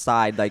 120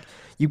 outside. Like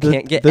you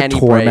can't get any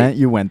torment break.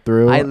 You went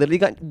through. I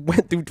literally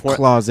went through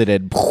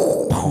closeted.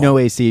 No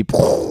AC.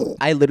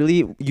 I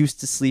literally used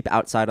to sleep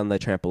outside on the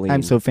trampoline.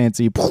 I'm so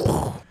fancy.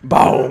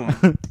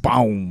 Boom.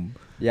 Boom.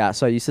 Yeah,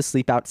 so I used to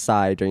sleep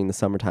outside during the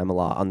summertime a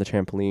lot on the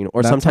trampoline,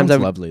 or that sometimes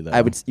lovely, though.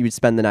 you would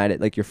spend the night at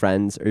like your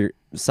friends or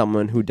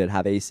someone who did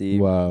have AC.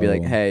 Whoa. Be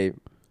like, hey,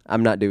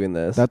 I'm not doing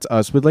this. That's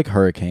us with like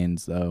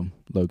hurricanes though,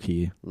 low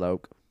key.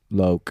 Loke.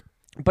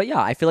 But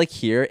yeah, I feel like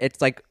here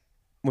it's like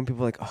when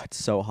people are like, oh,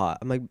 it's so hot.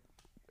 I'm like,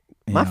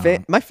 my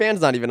fan's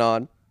not even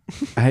on.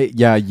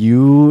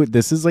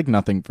 This is like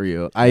nothing for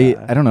you.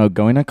 Yeah. I don't know.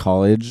 Going to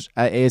college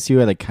at ASU,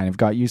 I like kind of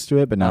got used to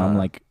it, but now I'm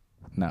like.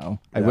 No,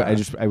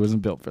 I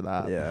wasn't built for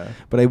that. Yeah,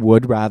 but I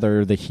would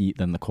rather the heat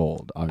than the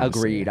cold. Obviously.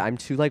 Agreed. I'm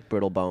too like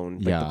brittle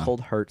boned. Like the cold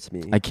hurts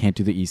me. I can't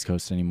do the East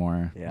Coast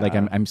anymore. Yeah. Like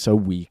I'm so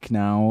weak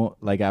now.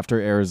 Like after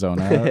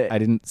Arizona, I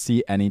didn't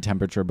see any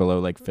temperature below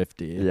like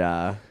 50.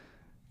 Yeah,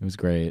 it was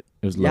great.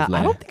 It was lovely.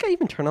 I don't think I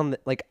even turn on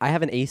I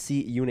have an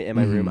AC unit in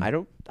my room.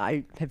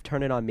 I have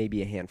turned it on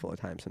maybe a handful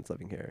of times since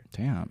living here.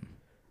 Damn.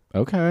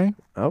 Okay.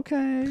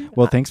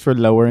 Well, thanks for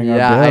lowering our bill.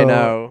 Yeah, I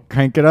know.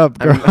 Crank it up,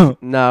 girl.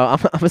 I'm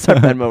gonna start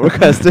Venmo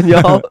requesting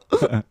y'all.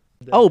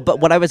 Oh, but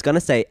what I was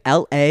gonna say,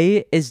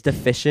 LA is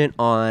deficient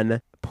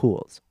on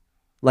pools.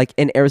 Like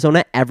in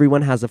Arizona,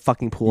 everyone has a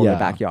fucking pool in their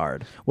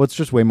backyard. Well, it's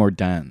just way more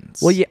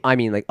dense. Well, yeah, I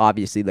mean, like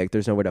obviously, like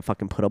there's nowhere to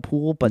fucking put a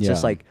pool, but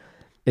just like.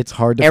 It's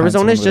hard to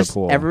Arizona's find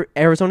someone with a pool.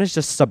 Arizona's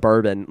just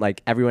suburban.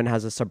 Like everyone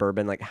has a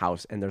suburban like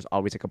house, and there's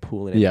always like a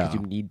pool in it because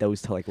you need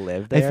those to like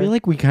live there. I feel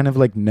like we kind of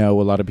like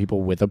know a lot of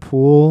people with a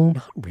pool.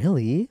 Not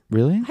really.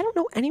 Really? I don't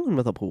know anyone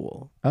with a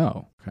pool.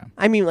 Oh, okay.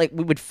 I mean, like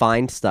we would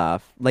find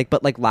stuff. Like,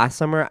 but like last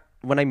summer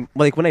when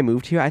I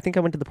moved here, I think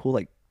I went to the pool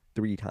like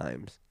 3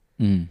 times.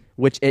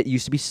 Which it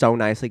used to be so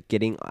nice, like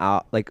getting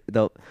out, like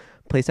the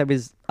place I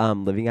was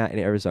living at in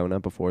Arizona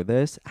before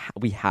this,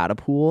 we had a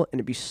pool, and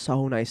it'd be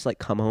so nice to like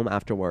come home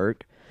after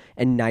work.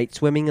 And night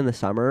swimming in the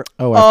summer,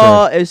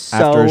 is so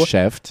after a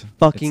shift,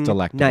 fucking it's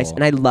delectable. nice.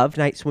 And I love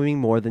night swimming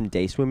more than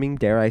day swimming,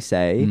 dare I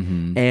say.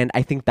 Mm-hmm. And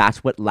I think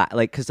that's what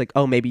because like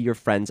maybe your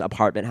friend's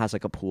apartment has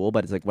like a pool,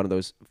 but it's like one of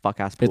those fuck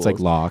ass pools. It's like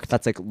locked.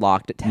 That's like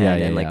locked at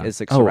 10 and like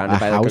it's like Oh, surrounded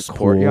by like a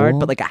courtyard.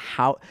 pool? But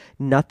like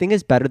nothing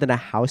is better than a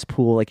house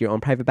pool, like your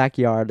own private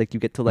backyard. Like you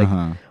get to like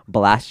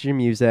blast your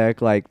music,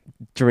 like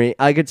drink.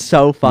 Like it's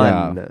so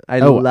fun. Yeah. I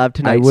love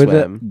to night I would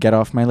swim. get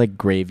off my like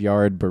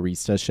graveyard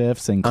barista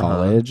shifts in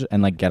college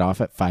and like get off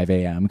at 5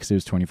 a.m. because it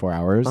was 24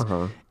 hours.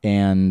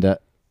 And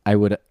I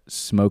would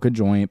smoke a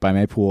joint by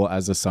my pool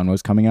as the sun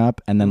was coming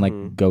up and then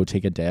like go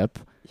take a dip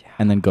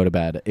and then go to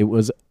bed. It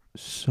was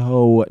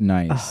so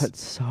nice.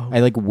 It's so I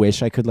like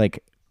wish I could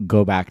like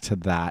go back to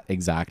that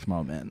exact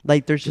moment.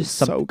 like there's just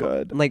so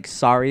good. Like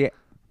sorry,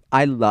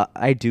 I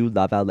do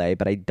love LA,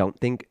 but I don't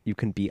think you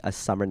can beat a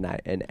summer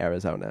night in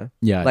Arizona.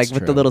 Yeah, like it's with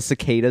true. the little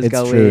cicadas It's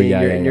going. true,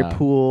 yeah, you're yeah, in your yeah.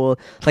 pool.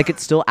 Like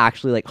it's still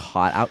actually like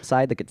hot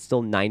outside. Like it's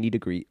still 90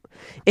 degrees.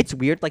 It's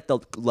weird. Like the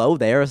low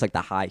there is like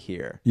the high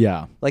here.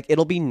 Yeah. Like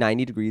it'll be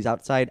 90 degrees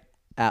outside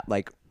at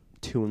like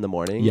 2 in the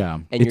morning. Yeah.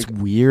 and It's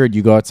weird.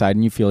 You go outside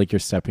and you feel like you're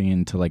stepping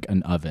into like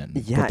an oven.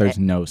 Yeah, But there's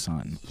no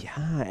sun.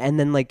 yeah, and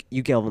then like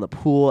you get over in the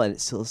pool and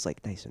it still is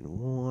like nice and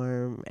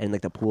warm, and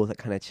like the pool is like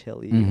kind of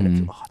chilly, and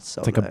it's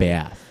so It's like a nice.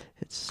 bath.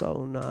 It's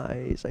so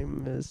nice. I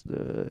missed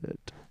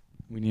it.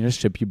 We need to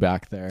ship you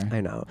back there.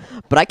 I know,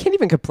 but I can't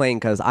even complain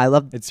because I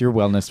love. It's your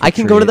wellness retreat. I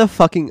can go to the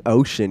fucking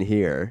ocean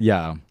here.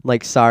 Yeah.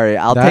 Like, sorry,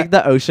 I'll That- take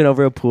the ocean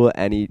over a pool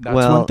any. That's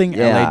well, one thing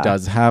yeah. LA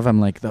does have. I'm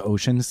like, the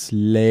ocean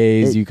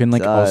slays. It You can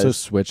like also does.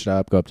 switch it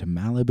up, go up to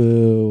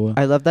Malibu.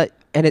 I love that,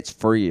 and it's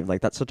free. Like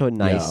that's such a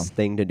nice Yeah.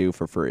 thing to do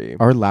for free.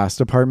 Our last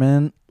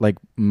apartment, like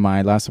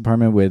my last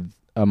apartment with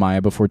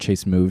Amaya before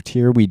Chase moved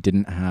here, we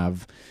didn't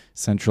have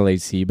central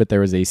AC, but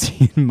there was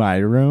AC in my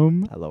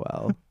room.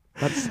 LOL.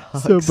 That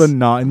sucks. So, but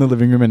not in the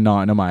living room and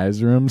not in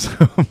Amaya's room. So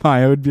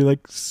Amaya would be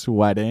like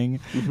sweating.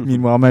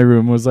 Meanwhile, my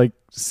room was like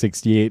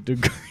 68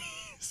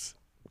 degrees.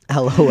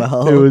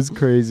 LOL. It was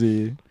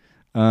crazy.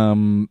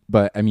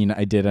 But I mean,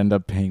 I did end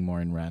up paying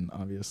more in rent,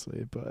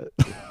 obviously, but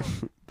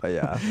But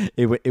yeah,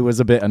 it was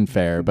a bit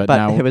unfair. But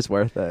now it was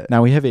worth it.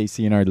 now we have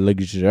AC in our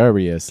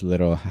luxurious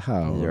little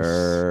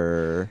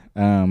house.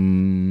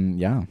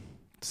 Yeah.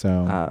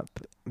 So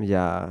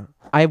Yeah,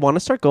 I want to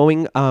start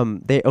going.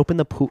 They opened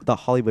the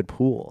Hollywood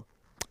pool,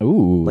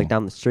 ooh, like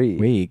down the street.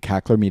 wait,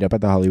 Cackler meetup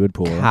at the Hollywood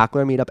pool.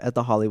 Hackler meetup at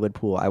the Hollywood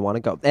pool. I want to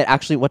go.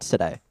 Actually, what's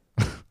today?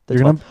 The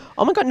You're gonna- 12th.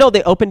 Oh my god, no!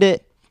 They opened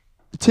it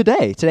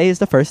today. Today is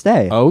the first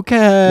day. Okay.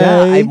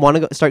 Yeah, I want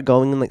to start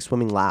going and like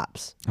swimming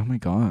laps. Oh my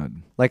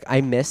god. Like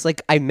I miss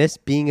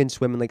being in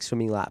swimming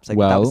laps. Like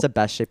that Well, was the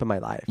best shape of my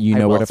life. You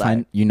know where to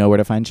find. You know where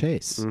to find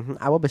Chase.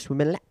 I will be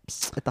swimming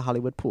laps at the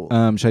Hollywood pool.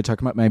 Should I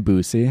talk about my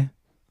Boosie?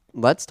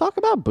 Let's talk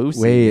about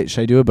Boosie. Wait,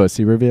 should I do a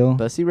Bussy reveal?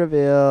 Bussy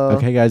reveal.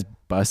 Okay, guys,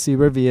 Bussy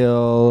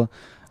reveal.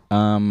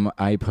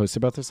 I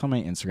posted about this on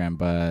my Instagram,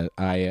 but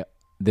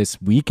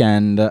this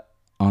weekend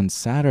on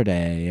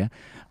Saturday,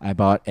 I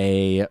bought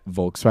a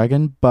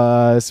Volkswagen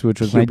bus,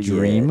 which was my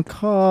dream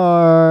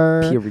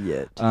car.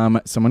 Period.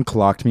 Someone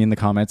clocked me in the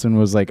comments and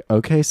was like,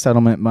 "Okay,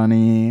 settlement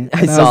money." I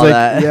And saw was like,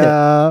 that.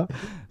 Yeah.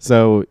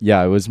 So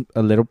yeah, it was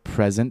a little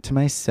present to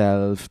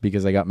myself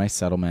because I got my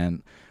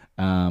settlement.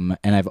 And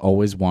I've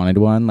always wanted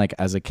one. Like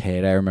as a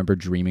kid, I remember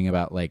dreaming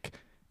about like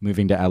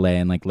moving to LA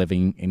and like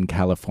living in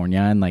California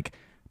and like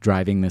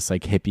driving this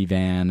like hippie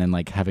van and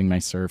like having my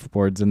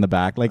surfboards in the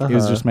back. Like it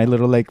was just my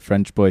little like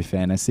French boy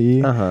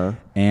fantasy.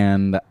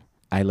 And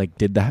I like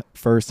did the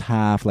first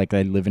half. Like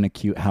I live in a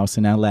cute house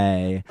in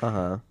LA.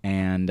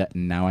 And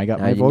now I got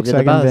Now my you can get the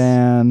Volkswagen bus.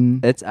 van.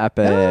 It's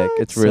epic. Yeah,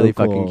 it's so really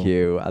cool. fucking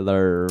cute. I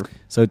love.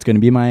 So it's going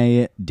to be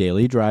my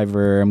daily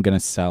driver. I'm going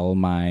to sell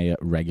my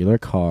regular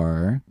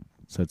car.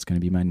 So it's going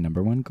to be my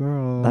number one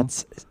girl.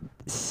 That's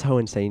so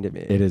insane to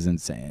me. It is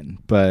insane,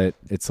 but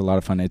it's a lot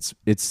of fun. It's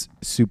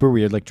super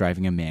weird, like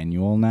driving a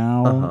manual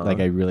now. Like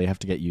I really have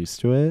to get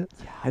used to it.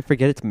 I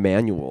forget it's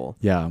manual.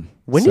 Yeah.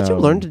 When did you So,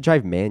 learn to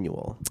drive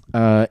manual?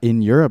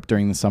 In Europe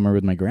during the summer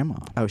with my grandma.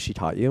 Oh, she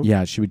taught you?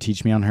 Yeah, she would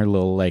teach me on her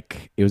little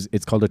like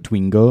it's called a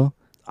Twingo.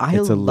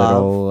 It's a love.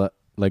 little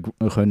like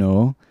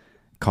Renault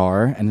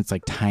car, and it's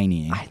like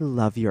tiny. I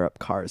love Europe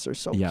cars. They're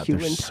so Yeah, cute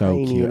they're and so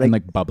tiny. cute and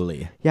like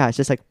bubbly. Yeah, it's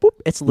just like boop.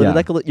 It's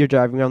literally Yeah. like you're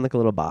driving around like a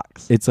little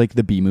box. It's like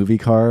the B movie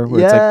car where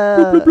yeah,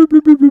 it's like boop, boop,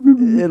 boop, boop, boop, boop,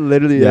 boop. it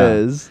literally Yeah.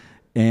 is.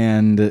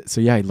 And so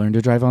yeah, I learned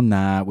to drive on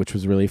that, which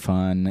was really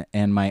fun.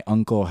 And my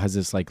uncle has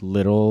this like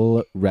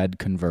little red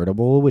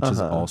convertible, which is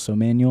also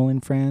manual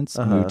in France.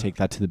 And we would take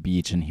that to the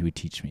beach, and he would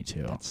teach me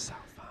too. That's so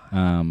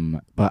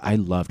fun. But I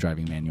love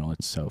driving manual.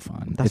 It's so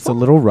fun. That's It's a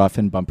little rough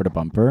and bumper to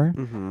bumper.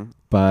 Mm-hmm.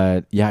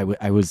 But yeah,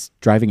 I was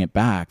driving it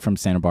back from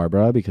Santa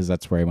Barbara because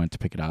that's where I went to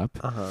pick it up.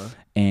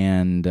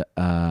 And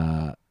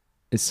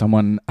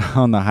someone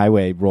on the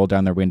highway rolled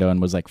down their window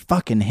and was like,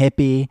 "Fucking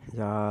hippie,"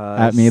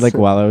 at me like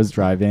while I was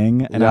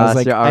driving. And I was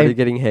like, you're already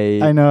getting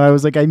hate. I know. I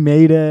was like, I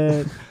made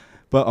it.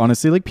 But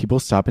honestly, like people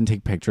stop and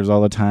take pictures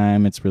all the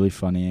time. It's really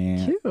funny.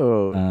 Cute.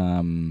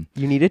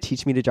 You need to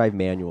teach me to drive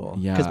manual.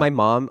 Yeah. Because my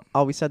mom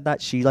always said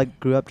that. She like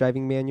grew up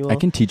driving manual. I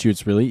can teach you.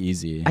 It's really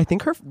easy. I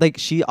think her like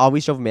she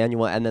always drove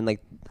manual, and then like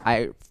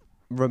I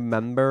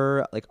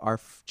remember like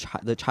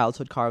the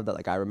childhood car that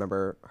like I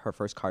remember her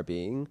first car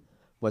being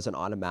was an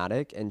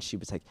automatic, and she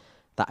was like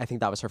that. I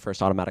think that was her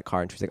first automatic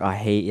car, and she was like, "Oh, I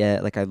hate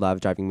it. Like I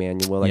love driving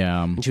manual." Like,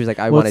 yeah. And she was like,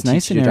 "I want to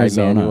teach you to drive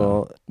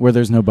manual." Where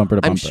there's no bumper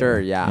to bumper. I'm sure.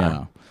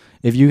 Yeah.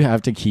 If you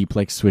have to keep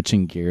like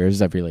switching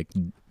gears every like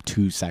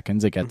 2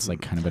 seconds, it gets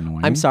like kind of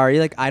annoying. I'm sorry.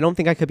 Like I don't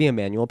think I could be a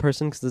manual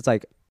person because it's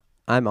like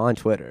I'm on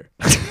Twitter.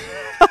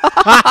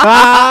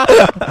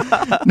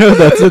 No,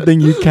 that's the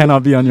thing. You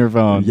cannot be on your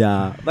phone.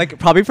 Yeah. Like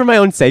probably for my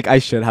own sake, I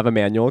should have a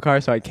manual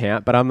car, so I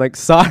can't. But I'm like,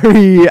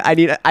 sorry.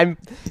 I'm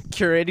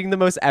curating the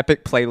most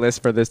epic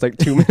playlist for this like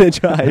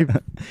 2-minute drive.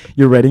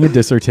 You're writing a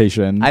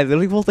dissertation. I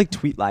literally will like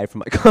tweet live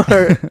from my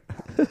car.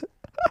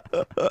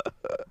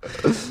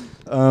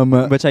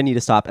 Which I need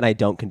to stop, and I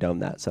don't condone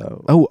that.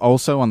 So. Oh,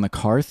 also on the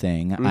car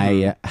thing, Mm-hmm.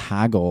 I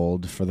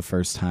haggled for the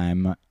first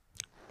time.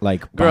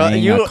 Like Girl,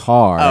 buying a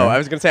car. Oh, I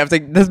was gonna say, I was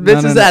like, this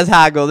bitch has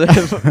haggled.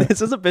 This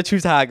is a bitch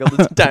who's haggled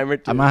this time or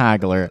two. I'm a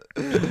haggler.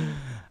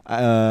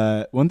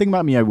 One thing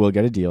about me, I will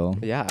get a deal.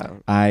 Yeah.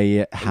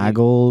 I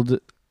haggled.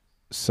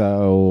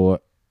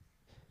 So,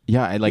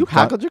 yeah, I like you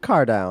haggled your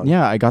car down.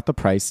 Yeah, I got the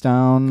price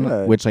down,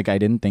 Good. which like I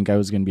didn't think I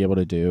was gonna be able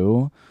to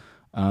do.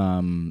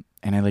 And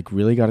I like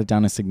really got it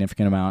down a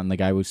significant amount, and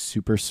like I was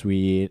super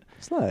sweet.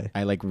 Slay.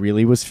 I like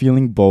really was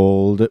feeling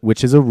bold,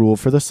 which is a rule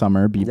for the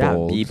summer. Be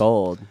bold. Be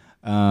bold.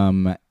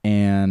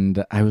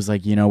 And I was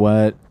like, you know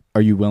what?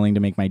 Are you willing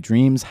to make my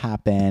dreams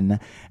happen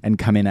and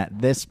come in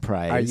at this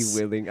price? Are you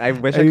willing? I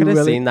wish I could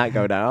have seen that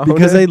go down.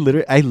 Because I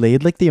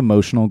laid like the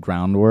emotional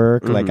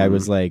groundwork. Mm-hmm. Like I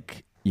was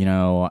like, you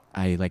know,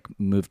 I like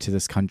moved to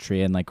this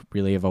country and like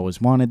really have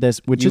always wanted this,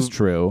 which is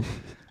true.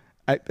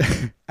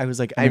 I was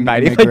like, I'm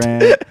an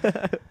immigrant,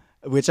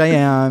 which I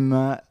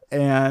am,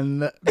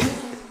 and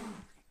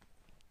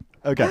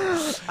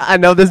okay. I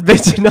know this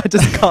bitch did not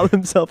just call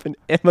himself an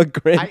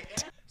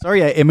immigrant.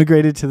 Sorry, I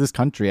immigrated to this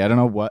country. I don't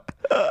know what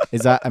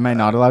is that. Am I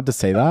not allowed to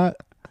say that?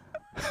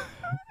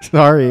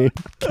 Sorry,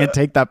 can't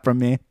take that from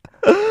me.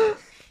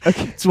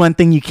 Okay. It's one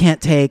thing you can't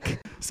take.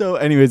 So,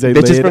 anyways,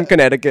 Bitches from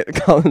Connecticut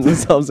calling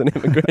themselves an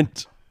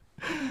immigrant.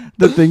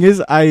 The thing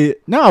is, I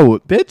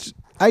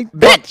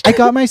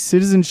got my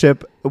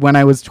citizenship when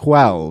I was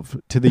 12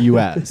 to the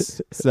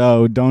U.S.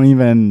 So don't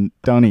even.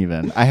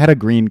 I had a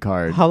green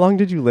card. How long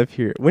did you live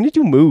here? When did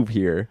you move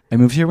here? I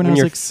moved here when I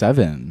was like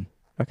 7.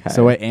 Okay.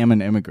 So I am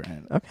an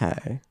immigrant.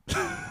 Okay.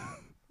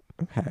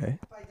 Okay.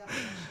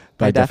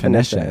 By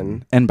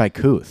definition. And by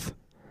couth,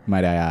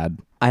 might I add.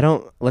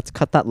 Let's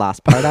cut that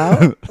last part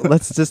out.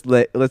 Let's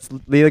lay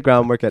the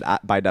groundwork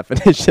at by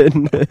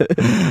definition.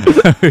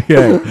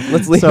 Okay.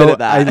 Let's leave it at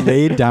that. I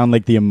laid down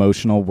like the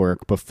emotional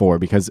work before,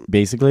 because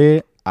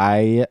basically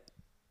I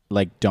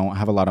like don't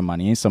have a lot of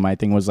money. So my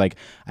thing was like,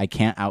 I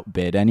can't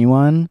outbid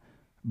anyone,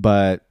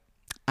 but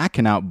I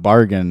can out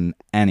bargain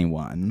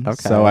anyone.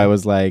 Okay. So I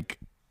was like,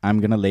 I'm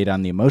going to lay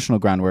down the emotional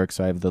groundwork.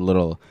 So I have the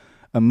little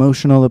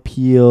emotional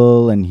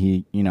appeal, and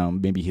he, you know,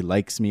 maybe he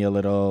likes me a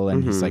little,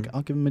 and he's like,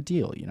 I'll give him a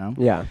deal, you know?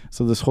 Yeah.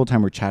 So this whole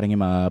time we're chatting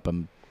him up.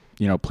 I'm,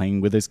 you know,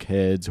 playing with his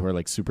kids who are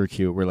like super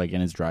cute. We're like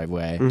in his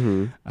driveway.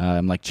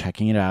 I'm like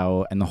checking it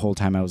out. And the whole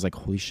time I was like,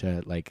 holy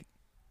shit, like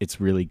it's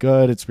really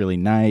good. It's really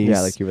nice. Yeah,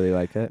 like you really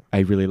like it. I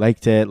really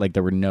liked it. Like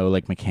there were no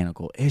like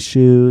mechanical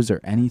issues or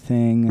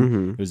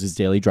anything. It was his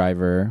daily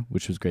driver,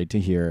 which was great to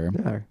hear.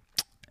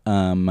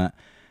 Yeah.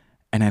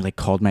 And I like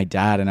called my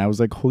dad, and I was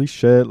like, holy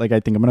shit, like I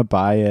think I'm gonna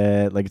buy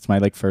it. Like it's my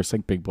like first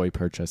like big boy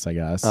purchase, I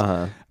guess.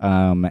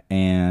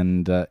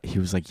 And he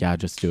was like, yeah,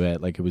 just do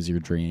it. Like it was your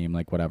dream,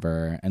 like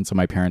whatever. And so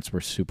my parents were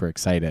super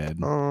excited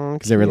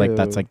because they were like,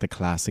 that's like the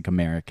classic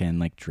American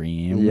like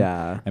dream.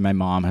 Yeah. And my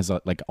mom has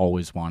like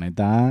always wanted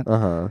that.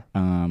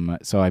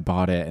 So I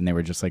bought it, and they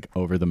were just like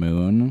over the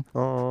moon.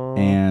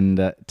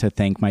 And to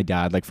thank my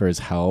dad like for his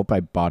help, I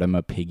bought him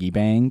a piggy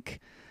bank.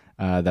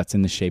 That's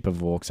in the shape of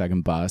a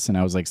Volkswagen bus, and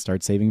I was like,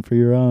 start saving for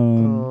your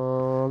own.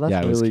 Oh, that's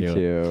Yeah, it was really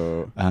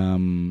cute.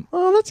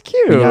 Oh, that's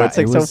cute. Yeah, it's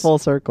like it so was- full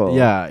circle.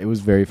 Yeah, it was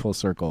very full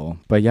circle.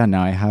 But yeah,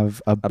 now I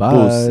have a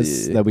bus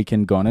bussy. that we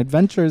can go on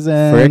adventures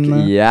in.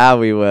 Frick, yeah,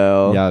 we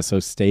will. Yeah,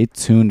 so stay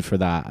tuned for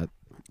that.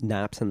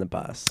 Naps in the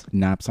bus.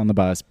 Naps on the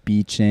bus,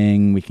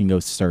 beaching, we can go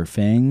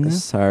surfing.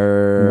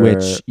 Surf.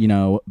 Which, you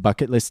know,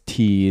 bucket list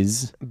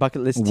teas,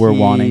 bucket list we're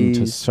wanting to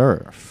teas.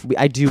 surf.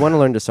 I do want to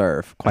learn to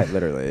surf, quite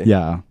literally.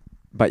 Yeah.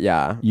 But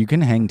yeah. You can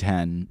hang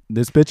 10.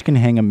 This bitch can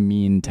hang a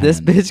mean 10. This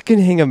bitch can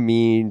hang a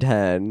mean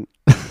 10.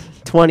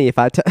 20 if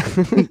I...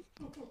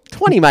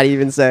 20 might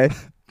even say.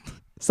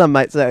 Some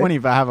might say. 20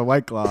 if I have a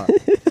White Claw.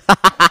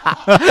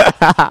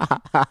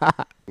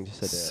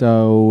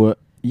 So,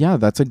 yeah,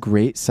 that's a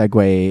great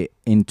segue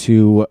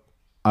into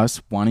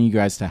us wanting you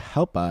guys to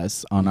help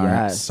us on our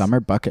Yes. summer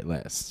bucket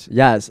list.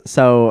 Yes.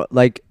 So,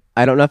 like,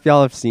 I don't know if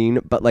y'all have seen,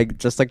 but, like,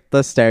 just, like,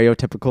 the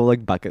stereotypical,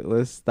 like, bucket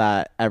list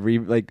that every,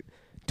 like,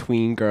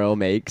 tween girl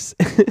makes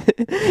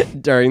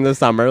during the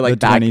summer. Like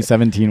the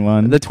 2017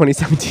 one. The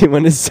 2017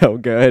 one is so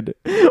good.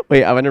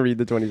 Wait, I want to read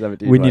the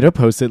 2017 We one. need to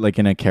post it like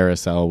in a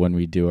carousel when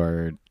we do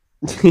our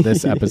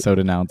this episode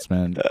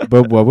announcement.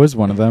 But what was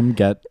one of them?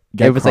 Get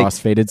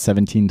crossfaded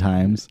 17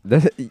 times.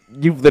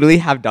 You literally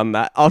have done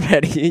that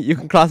already. You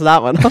can cross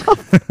that one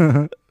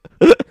off.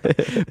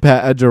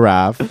 Pet a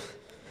giraffe.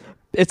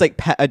 It's like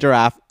pet a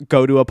giraffe,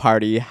 go to a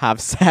party, have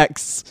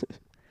sex.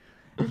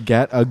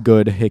 Get a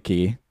good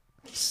hickey.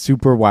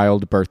 Super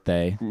wild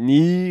birthday.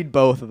 Need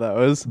both of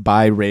those.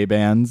 Buy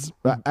Ray-Bans.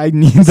 I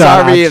need that.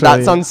 Sorry, actually.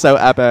 that sounds so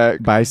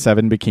epic. Buy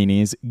 7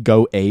 bikinis.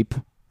 Go ape.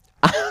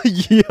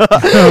 Yeah.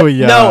 Oh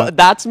yeah. No,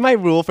 that's my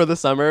rule for the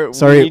summer.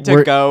 Sorry, we need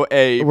to go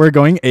ape. We're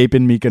going ape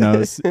in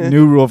Mykonos.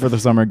 New rule for the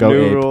summer. Go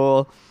New ape.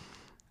 rule.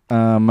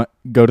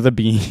 Go to the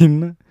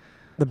Bean.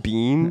 The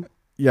Bean.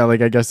 Yeah,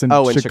 like I guess in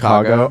Chicago.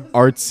 Chicago.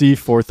 Artsy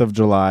 4th of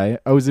July.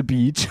 Oh, is it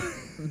beach?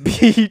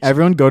 Beach.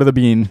 Everyone go to the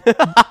Bean.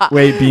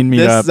 Wait, Bean meetup.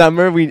 This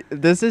summer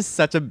this is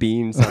such a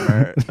bean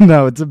summer.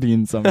 No, it's a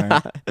bean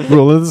summer.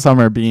 Rule of the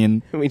summer,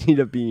 bean. We need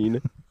a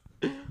bean.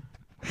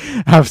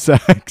 Have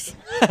sex.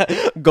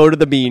 Go to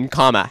the bean,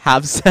 comma,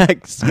 have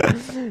sex.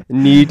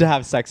 Need to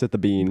have sex at the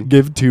bean.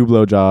 Give 2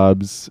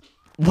 blowjobs.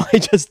 Why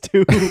just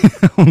 2?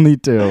 Only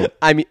 2.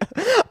 I mean,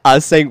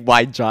 us saying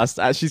why just?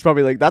 She's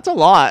probably like, that's a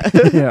lot.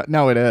 Yeah,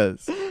 no, it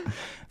is.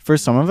 For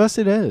some of us,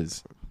 it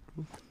is.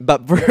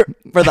 But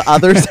for the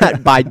others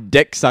that buy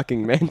dick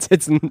sucking mints,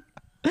 that's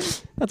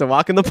a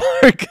walk in the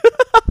park.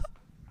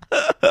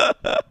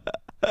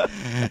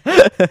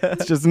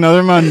 It's just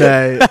another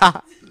Monday.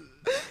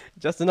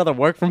 Just another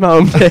work from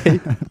home day.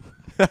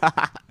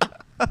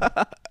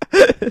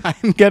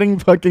 I'm getting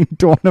fucking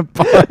torn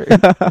apart.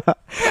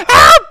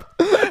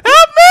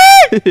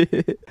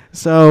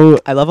 So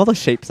I love all the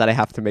shapes that I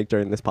have to make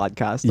during this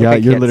podcast. yeah, Like, I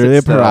you're can't literally a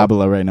sit still.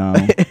 parabola right now.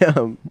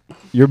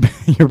 You're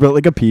built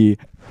like a pea.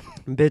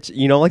 Bitch,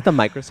 you know, like the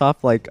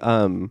Microsoft, like,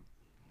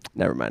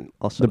 never mind.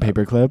 I'll shut The up.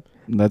 paperclip.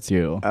 That's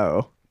you.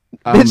 Oh.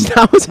 Bitch,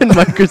 that wasn't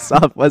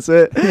Microsoft, was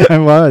it? I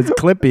was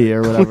Clippy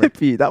or whatever.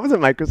 Clippy. That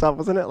wasn't Microsoft,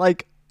 wasn't it?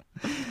 Like,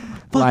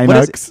 fuck, what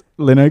is it?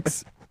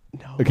 Linux.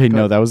 No, Okay, God.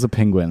 no, that was the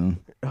penguin.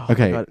 Oh my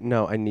Okay. God,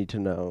 no, I need to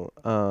know.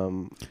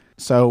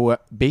 So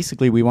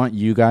basically, we want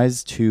you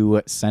guys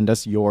to send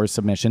us your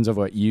submissions of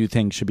what you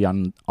think should be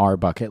on our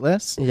bucket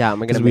list. Yeah, I'm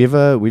gonna. Because we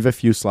have a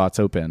few slots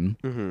open,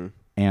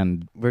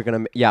 and we're gonna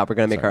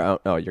make our own.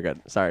 Oh, you're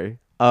good. Sorry.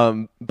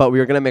 But we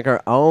were gonna make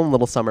our own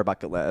little summer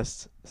bucket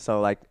list.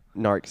 So like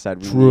Narc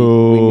said,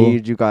 we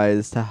need you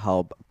guys to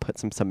help put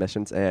some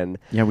submissions in.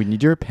 yeah, we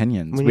need your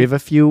opinions. We have a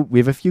few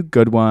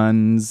good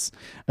ones,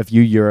 a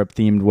few Europe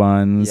themed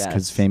ones.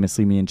 Because Yes.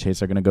 famously, me and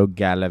Chase are gonna go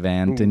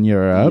gallivant in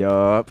Europe.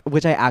 Yup.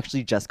 Which I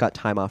actually just got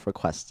time off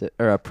requested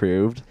or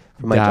approved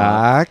from my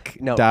job.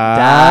 No, Dak.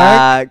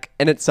 Dak.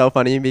 And it's so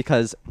funny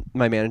because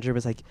my manager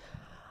was like,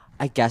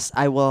 I guess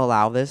I will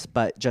allow this,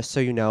 but just so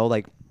you know,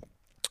 like,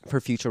 for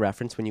future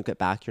reference, when you get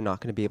back, you're not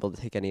going to be able to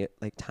take any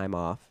like time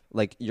off.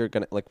 Like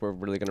we're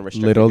really gonna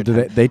restrict. Little your did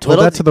time. they told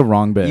that to the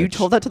wrong bitch. You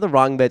told that to the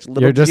wrong bitch.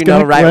 Little You're did just you know,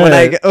 gonna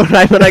right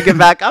quit. when I get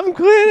back, I'm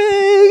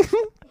quitting.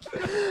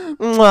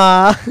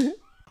 Mwah.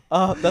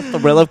 Oh, the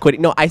thrill of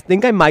quitting. No, I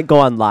think I might go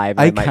on live.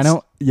 I kind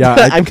of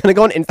I'm gonna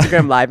go on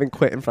Instagram live and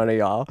quit in front of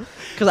y'all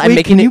because I'm Wait,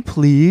 making can you it.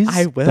 please?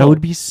 I will. That would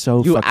be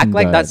so. You fucking act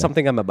like that's good.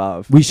 something I'm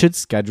above. We should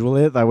schedule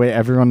it that way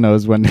everyone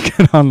knows when to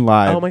get on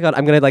live. Oh my God,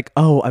 I'm gonna like.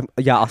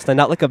 I'll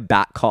send out like a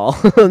bat call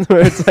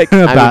where it's like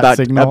A bat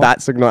signal. A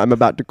bat signal. I'm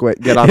about to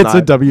quit. Get on. It's a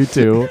live.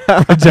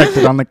 W-2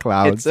 projected on the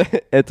clouds.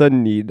 It's a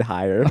need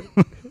hire.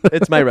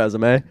 It's my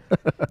resume.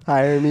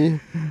 Hire me.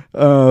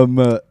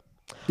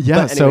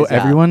 Yeah, But so anyways, yeah.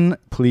 everyone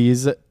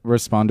please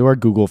respond to our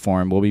Google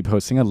form. We'll be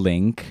posting a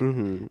link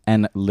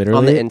and literally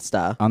On the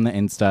Insta. On the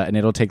Insta, and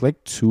it'll take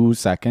like 2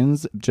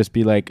 seconds. Just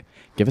be like,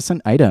 give us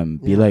an item.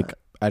 Be like,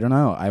 I don't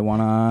know, I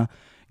wanna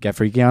get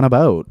freaky on a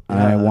boat.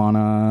 I don't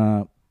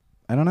know.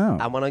 I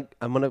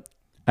wanna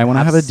I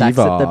wanna have a sex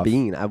diva at the off.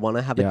 bean. I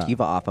wanna have a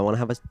diva off. I wanna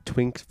have a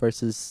twink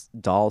versus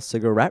doll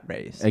cigarette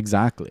race.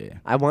 Exactly.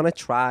 I wanna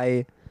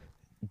try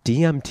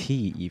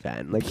DMT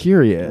even. Like,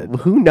 Period.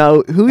 who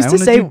know? Who's I to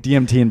wanna say? do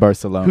DMT in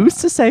Barcelona. Who's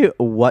to say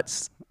what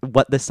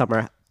this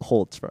summer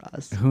holds for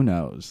us? Who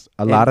knows?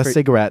 A lot of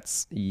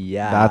cigarettes.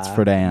 Yeah, That's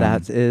for damn.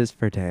 That is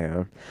for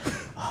damn.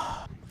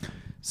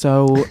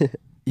 So,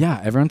 yeah,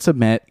 everyone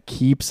submit.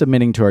 Keep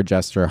submitting to our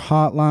Jester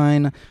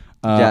hotline.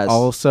 Yes.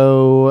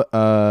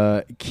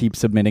 Also, keep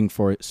submitting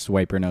for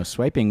Swipe or No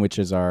Swiping, which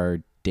is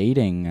our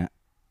dating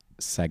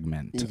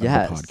segment of the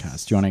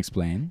podcast. Do you want to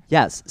explain?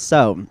 Yes.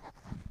 So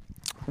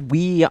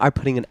we are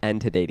putting an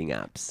end to dating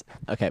apps.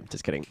 Okay,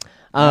 just kidding.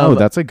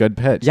 That's a good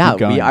pitch. Yeah, Keep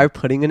going. we are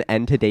putting an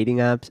end to dating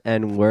apps,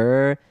 and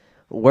we're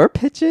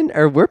pitching,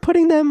 or we're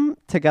putting them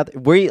together.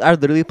 We are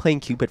literally playing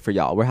Cupid for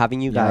y'all. We're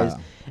having you guys,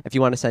 if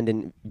you want to send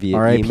in via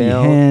R.I.P.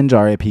 email. Hinge,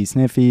 R.I.P.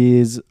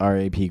 Sniffies,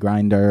 R.I.P.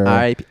 Grinder,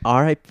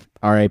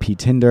 R.I.P.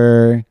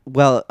 Tinder,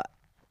 Well,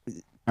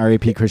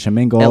 R.I.P. Christian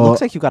Mingle. it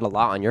looks like you got a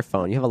lot on your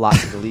phone. You have a lot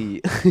to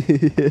delete.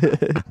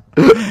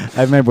 I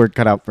have my work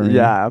cut out for me.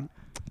 Yeah.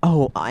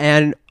 Oh,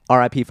 and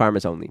R.I.P.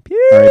 Farmers Only.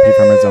 R.I.P.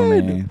 Farmers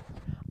Only.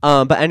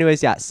 But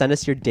anyways, yeah, send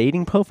us your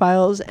dating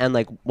profiles and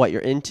like what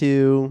you're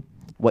into,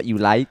 what you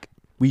like.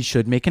 We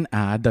should make an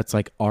ad that's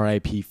like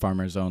R.I.P.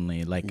 Farmers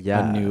Only, like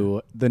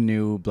the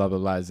new blah blah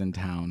blah is in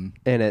town.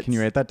 And it's, can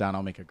you write that down?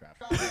 I'll make a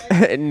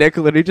graphic. Nick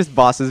literally just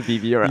bosses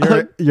BB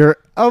around. You're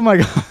oh my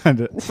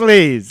god,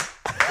 please.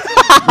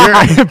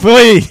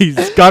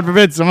 Please, God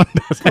forbid someone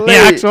does any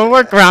actual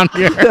work around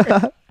here.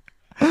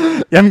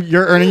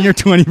 You're earning your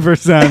 20%.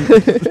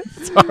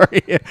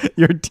 Sorry,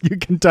 you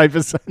can type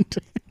a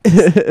sentence.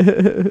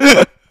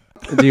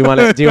 Do you want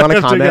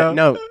to comment?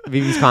 No,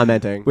 BB's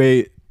commenting.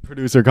 Wait,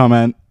 producer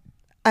comment.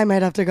 I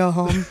might have to go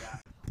home.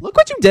 Look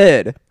what you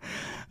did.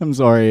 I'm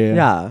sorry.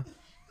 Yeah.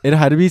 It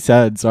had to be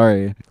said.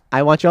 Sorry.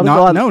 I want you all to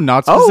go on. No,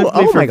 not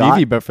specifically for God.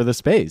 Vivi, but for the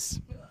space.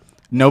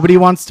 Nobody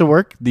wants to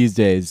work these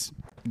days.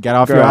 Get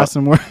off your ass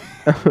and work.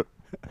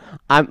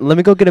 Let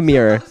me go get a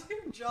mirror.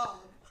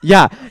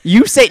 Yeah,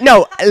 you say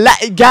no.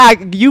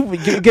 Gag. You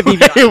get me.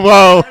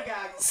 Whoa.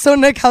 So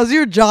Nick, how's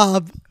your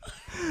job?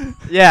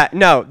 Yeah,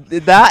 no.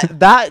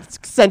 That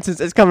sentence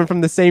is coming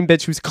from the same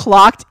bitch who's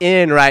clocked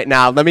in right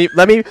now. Let me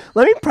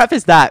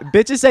preface that.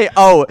 Bitches say,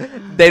 "Oh,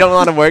 they don't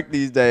want to work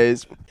these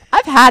days."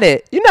 I've had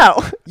it. You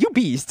know, you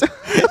beast.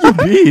 You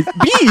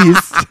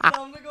beast.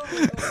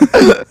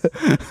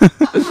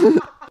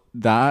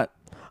 That.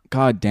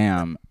 God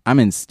damn. I'm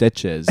in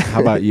stitches. How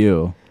about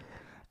you?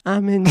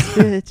 I'm in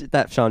stitches.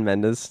 That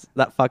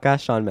fuck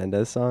ass Shawn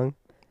Mendes song.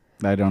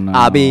 I don't know.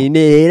 I'll be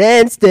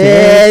needing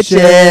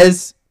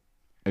stitches.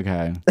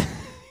 Okay.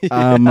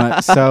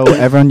 So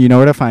everyone, you know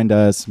where to find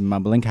us.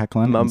 Mumble and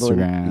Cackle on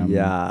Instagram.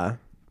 Yeah.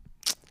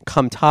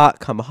 Come talk,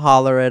 come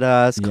holler at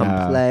us,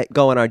 come play,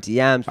 go on our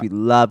DMs. We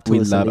love to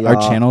listen to y'all.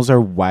 Our channels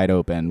are wide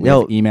open. We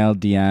have email,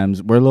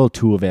 DMs. We're a little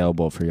too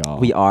available for y'all.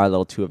 We are a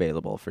little too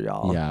available for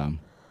y'all. Yeah.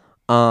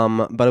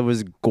 But it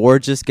was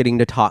gorgeous getting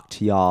to talk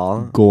to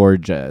y'all.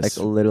 Gorgeous.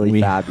 Like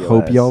literally fabulous. We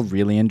hope y'all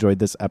really enjoyed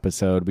this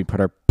episode. We put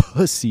our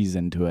pussies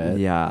into it.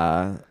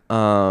 Yeah.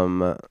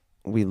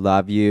 We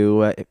love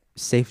you.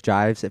 Safe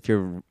drives if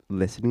you're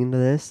listening to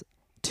this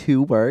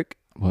to work.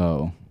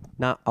 Whoa.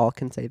 Not all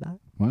can say that.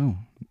 Wow.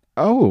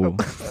 Oh.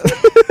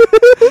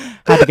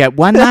 Had to get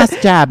one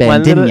last jab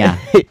in, didn't ya?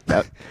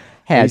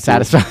 Are you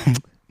satisfied?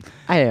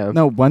 I am.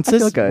 No, once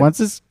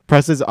this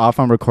presses off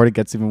on record, it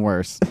gets even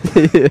worse.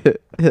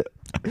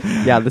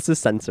 Yeah, this is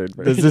censored.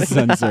 This is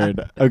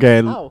censored.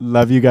 Okay,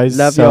 love you guys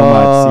love so y'all.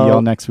 much. See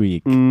y'all next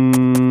week.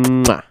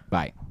 Mwah.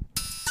 Bye.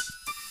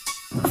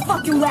 The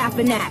fuck you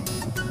laughing at?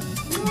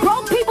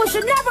 Broke people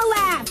should never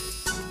laugh.